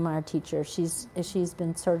Judy Niemeyer teacher. She's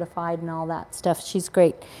been certified and all that stuff. She's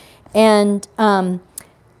great. And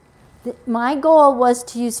my goal was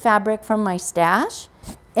to use fabric from my stash,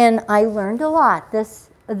 and I learned a lot. This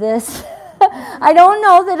I don't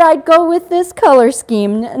know that I'd go with this color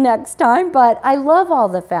scheme next time, but I love all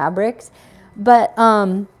the fabrics. But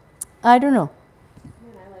I don't know.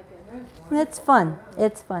 It's fun.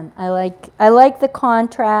 It's fun. I like the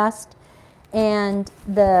contrast and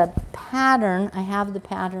the pattern. I have the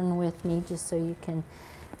pattern with me just so you can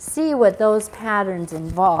see what those patterns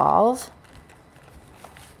involve.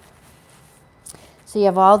 So you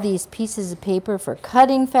have all these pieces of paper for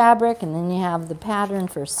cutting fabric, and then you have the pattern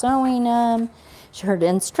for sewing them. Sure, the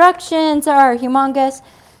instructions are humongous.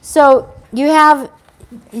 So you have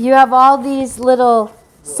all these little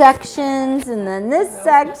sections, and then this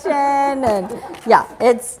section, and yeah,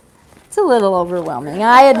 it's a little overwhelming.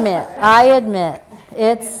 I admit,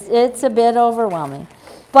 it's a bit overwhelming.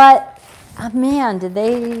 But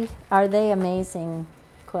Man, are they amazing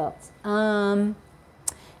quilts.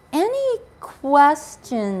 Any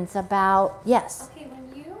questions about, yes? Okay,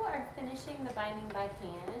 when you are finishing the binding by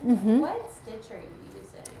hand, Mhm. what stitch are you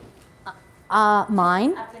using?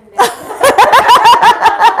 Mine. Up and down?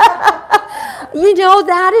 You know,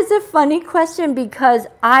 that is a funny question because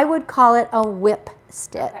I would call it a whip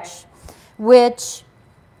stitch, but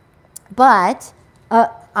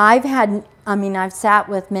I've sat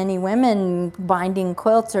with many women binding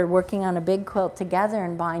quilts or working on a big quilt together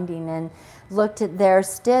and binding and looked at their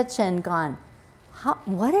stitch and gone,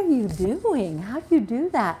 what are you doing? How do you do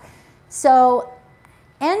that? So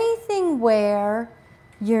anything where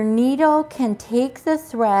your needle can take the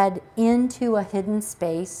thread into a hidden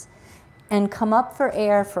space and come up for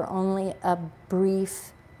air for only a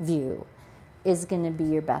brief view is going to be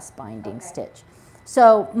your best binding stitch.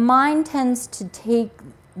 So mine tends to take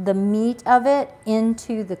the meat of it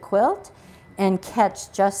into the quilt and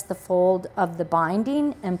catch just the fold of the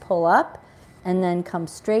binding and pull up, and then come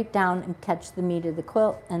straight down and catch the meat of the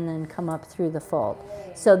quilt and then come up through the fold.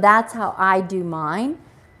 So that's how I do mine.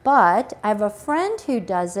 But I have a friend who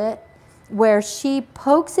does it where she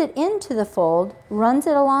pokes it into the fold, runs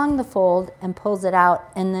it along the fold, and pulls it out,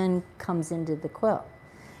 and then comes into the quilt.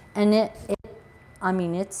 And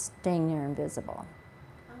it's dang near invisible.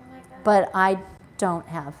 Oh my God. But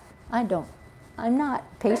I'm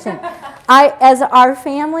not patient. As our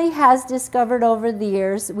family has discovered over the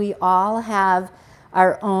years, we all have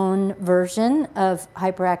our own version of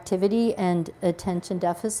hyperactivity and attention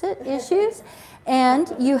deficit issues.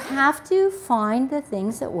 And you have to find the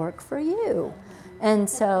things that work for you. And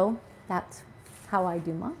so that's how I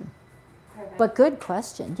do mine. Perfect. But good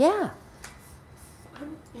question. Yeah.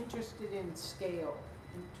 I'm interested in scale.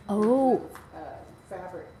 In terms Oh. of,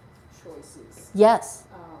 fabric choices. Yes.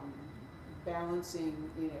 Balancing,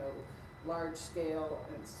 large scale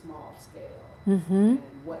and small scale. Mm-hmm. And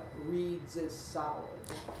what reads as solid.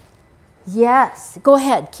 Yes. Go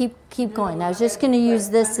ahead. Keep going. I was just going to use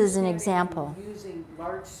this as an Understanding example. Using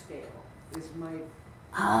large scale is my.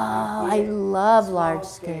 Oh, I love small large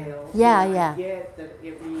scale. and Yeah. I get that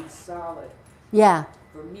it reads solid. Yeah.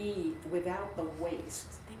 For me, without the waist,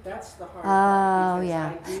 that's the hard Oh, part. yeah.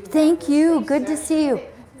 Because I do Thank have a you. space Good to section. see you.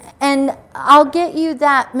 And I'll get you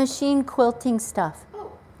that machine quilting stuff.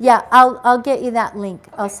 Oh. Yeah, I'll get you that link.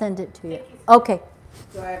 I'll send it to you. Okay.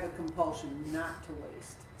 So I have a compulsion not to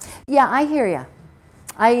waste. Yeah, I hear you.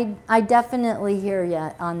 I definitely hear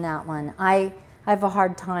you on that one. I have a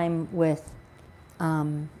hard time with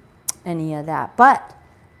any of that. But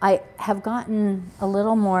I have gotten a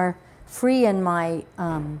little more free in my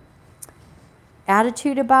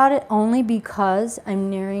attitude about it, only because I'm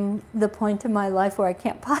nearing the point in my life where I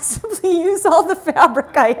can't possibly use all the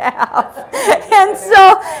fabric I have. And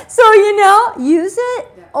so use it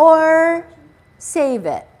or save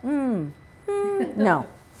it. No.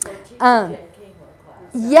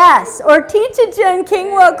 Yes, or teach a Jen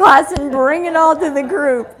Kingwell class and bring it all to the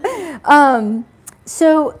group.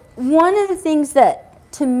 So one of the things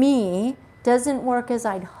that, to me, doesn't work as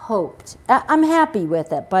I'd hoped, I'm happy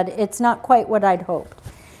with it, but it's not quite what I'd hoped,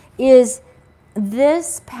 is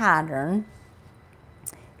this pattern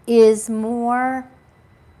is more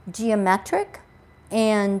geometric,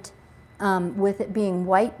 and with it being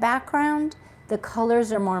white background, the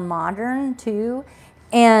colors are more modern too.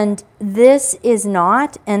 And this is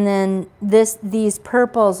not, and then these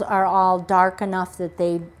purples are all dark enough that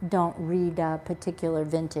they don't read a particular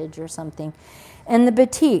vintage or something. And the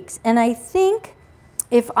batiks, and I think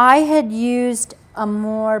if I had used a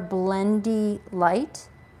more blendy light,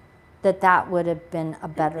 that would have been a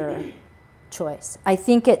better choice. I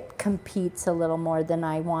think it competes a little more than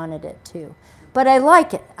I wanted it to. But I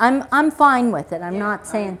like it. I'm fine with it. I'm not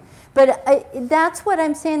saying, but that's what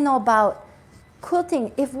I'm saying though about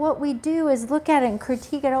quilting. If what we do is look at it and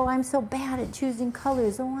critique it, oh, I'm so bad at choosing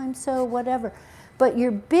colors, oh, I'm so whatever. But your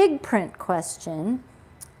big print question,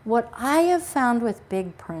 what I have found with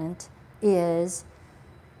big print is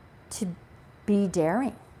to be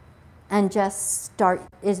daring and just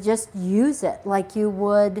use it like you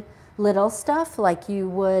would little stuff, like you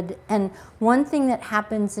would. And one thing that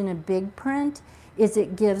happens in a big print is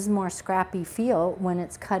it gives more scrappy feel when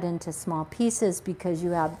it's cut into small pieces, because you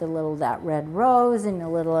have the little of that red rose and a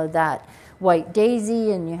little of that white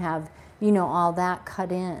daisy, and you have, all that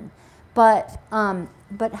cut in. But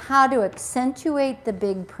how to accentuate the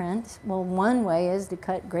big print? Well, one way is to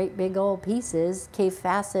cut great big old pieces. Cave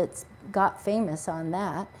Facets got famous on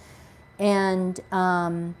that. And,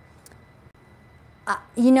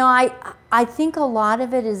 I think a lot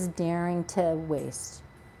of it is daring to waste,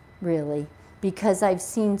 really. because I've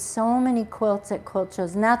seen so many quilts at quilt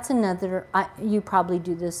shows, and that's another, you probably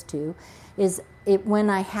do this too, is when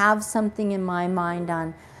I have something in my mind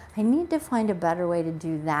on, I need to find a better way to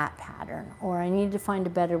do that pattern, or I need to find a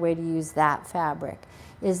better way to use that fabric,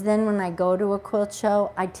 is then when I go to a quilt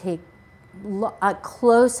show, I take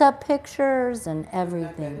close-up pictures and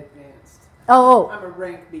everything. I'm not that advanced. Oh, I'm a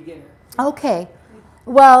rank beginner. okay.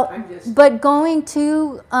 Well, just- but going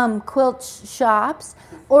to quilt shops,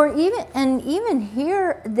 or even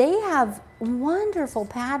here, they have wonderful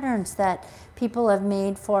patterns that people have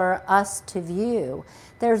made for us to view.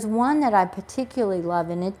 There's one that I particularly love,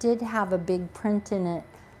 and it did have a big print in it.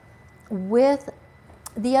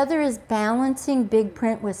 The other is balancing big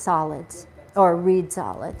print with solids, or reed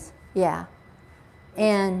solids. Yeah.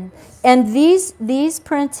 And these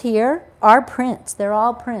prints here are prints. They're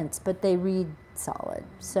all prints, but they read solid.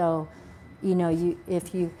 So, you know,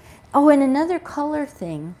 oh, and another color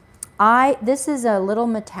thing. This is a little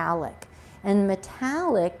metallic, and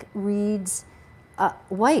metallic reads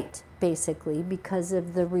white, basically, because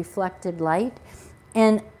of the reflected light.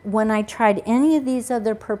 And when I tried any of these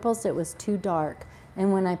other purples, it was too dark.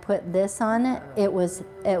 And when I put this on it, it was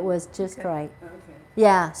just right. Okay.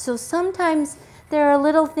 Yeah, so sometimes there are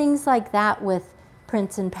little things like that with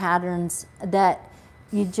prints and patterns that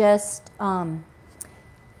you just,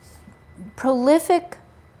 prolific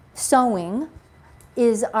sewing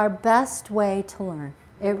is our best way to learn.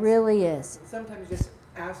 It really is. Sometimes just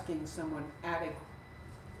asking someone at a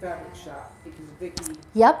fabric shop, because Vicky.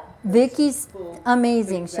 Yep, Vicky's pull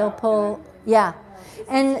amazing. things She'll out, pull, and yeah.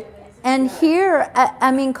 And here,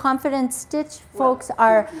 I mean, Confident Stitch folks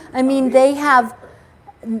are, I mean, they have,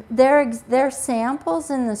 their samples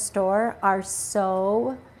in the store are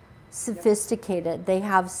so sophisticated. They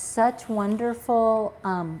have such wonderful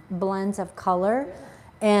blends of color,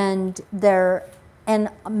 and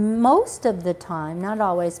most of the time, not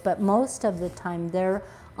always, but most of the time, they're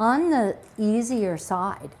on the easier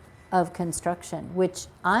side of construction, which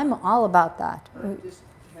I'm all about that. I'm just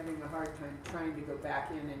having a hard time trying to go back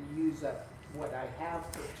in and use up what I have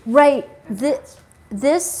purchased. Right. And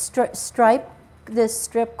This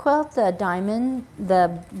strip quilt, the diamond,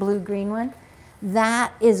 the blue-green one,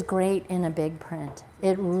 that is great in a big print.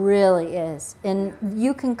 It really is. And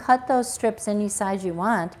you can cut those strips any size you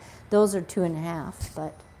want. Those are 2.5,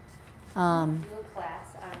 but. Do a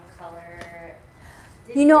class on color.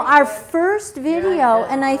 You know, our first video,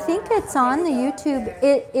 and I think it's on the YouTube,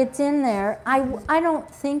 it's in there. I don't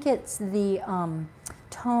think it's the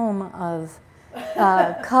tome of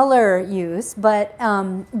color use, but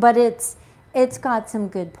it's got some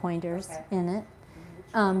good pointers in it.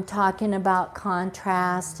 Talking about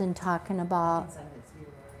contrast and talking about.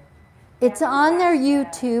 It's on their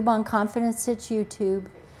YouTube, on Confident Stitch YouTube.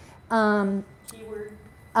 Keyword,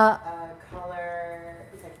 color,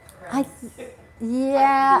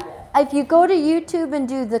 Yeah, if you go to YouTube and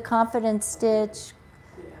do the Confident Stitch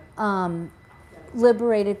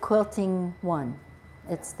Liberated Quilting one,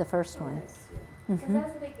 it's the first one. Because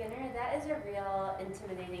as a beginner, that is a real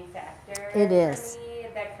intimidating factor. It is. For me,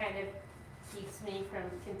 that kind of keeps me from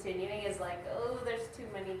continuing, is like, oh, there's too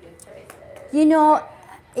many good choices. You know,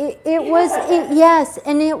 yes,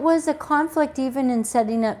 and it was a conflict even in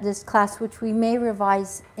setting up this class, which we may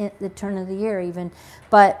revise at the turn of the year even,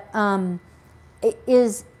 but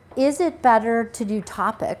is it better to do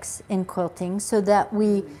topics in quilting so that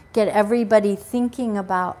we get everybody thinking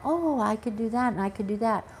about, oh, I could do that and I could do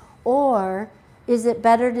that, or is it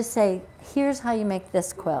better to say, here's how you make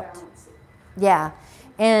this quilt? Yeah,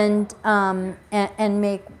 and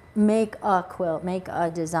make a quilt, make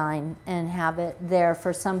a design, and have it there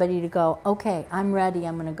for somebody to go, okay, I'm ready,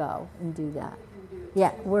 I'm gonna go and do that.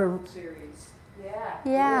 Yeah, we're,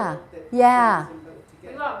 yeah.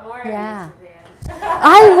 We want more Yeah. of these, Suzanne.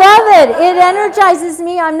 I love it. It energizes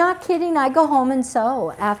me. I'm not kidding. I go home and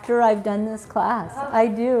sew after I've done this class. I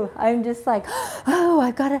do. I'm just like, oh,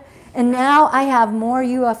 I've got to. And now I have more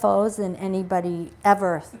UFOs than anybody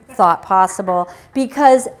ever thought possible,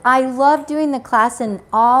 because I love doing the class, and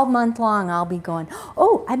all month long I'll be going,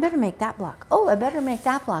 oh, I better make that block. Oh, I better make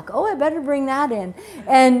that block. Oh, I better bring that in.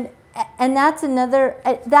 And that's another,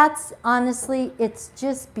 that's honestly, it's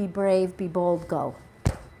just be brave, be bold, go.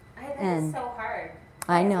 That is so hard.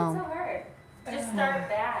 I Why know. is it so hard? Just start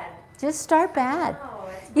bad. Just start bad. No,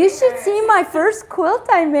 it's You way should hard. see my first quilt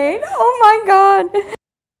I made. Oh my God.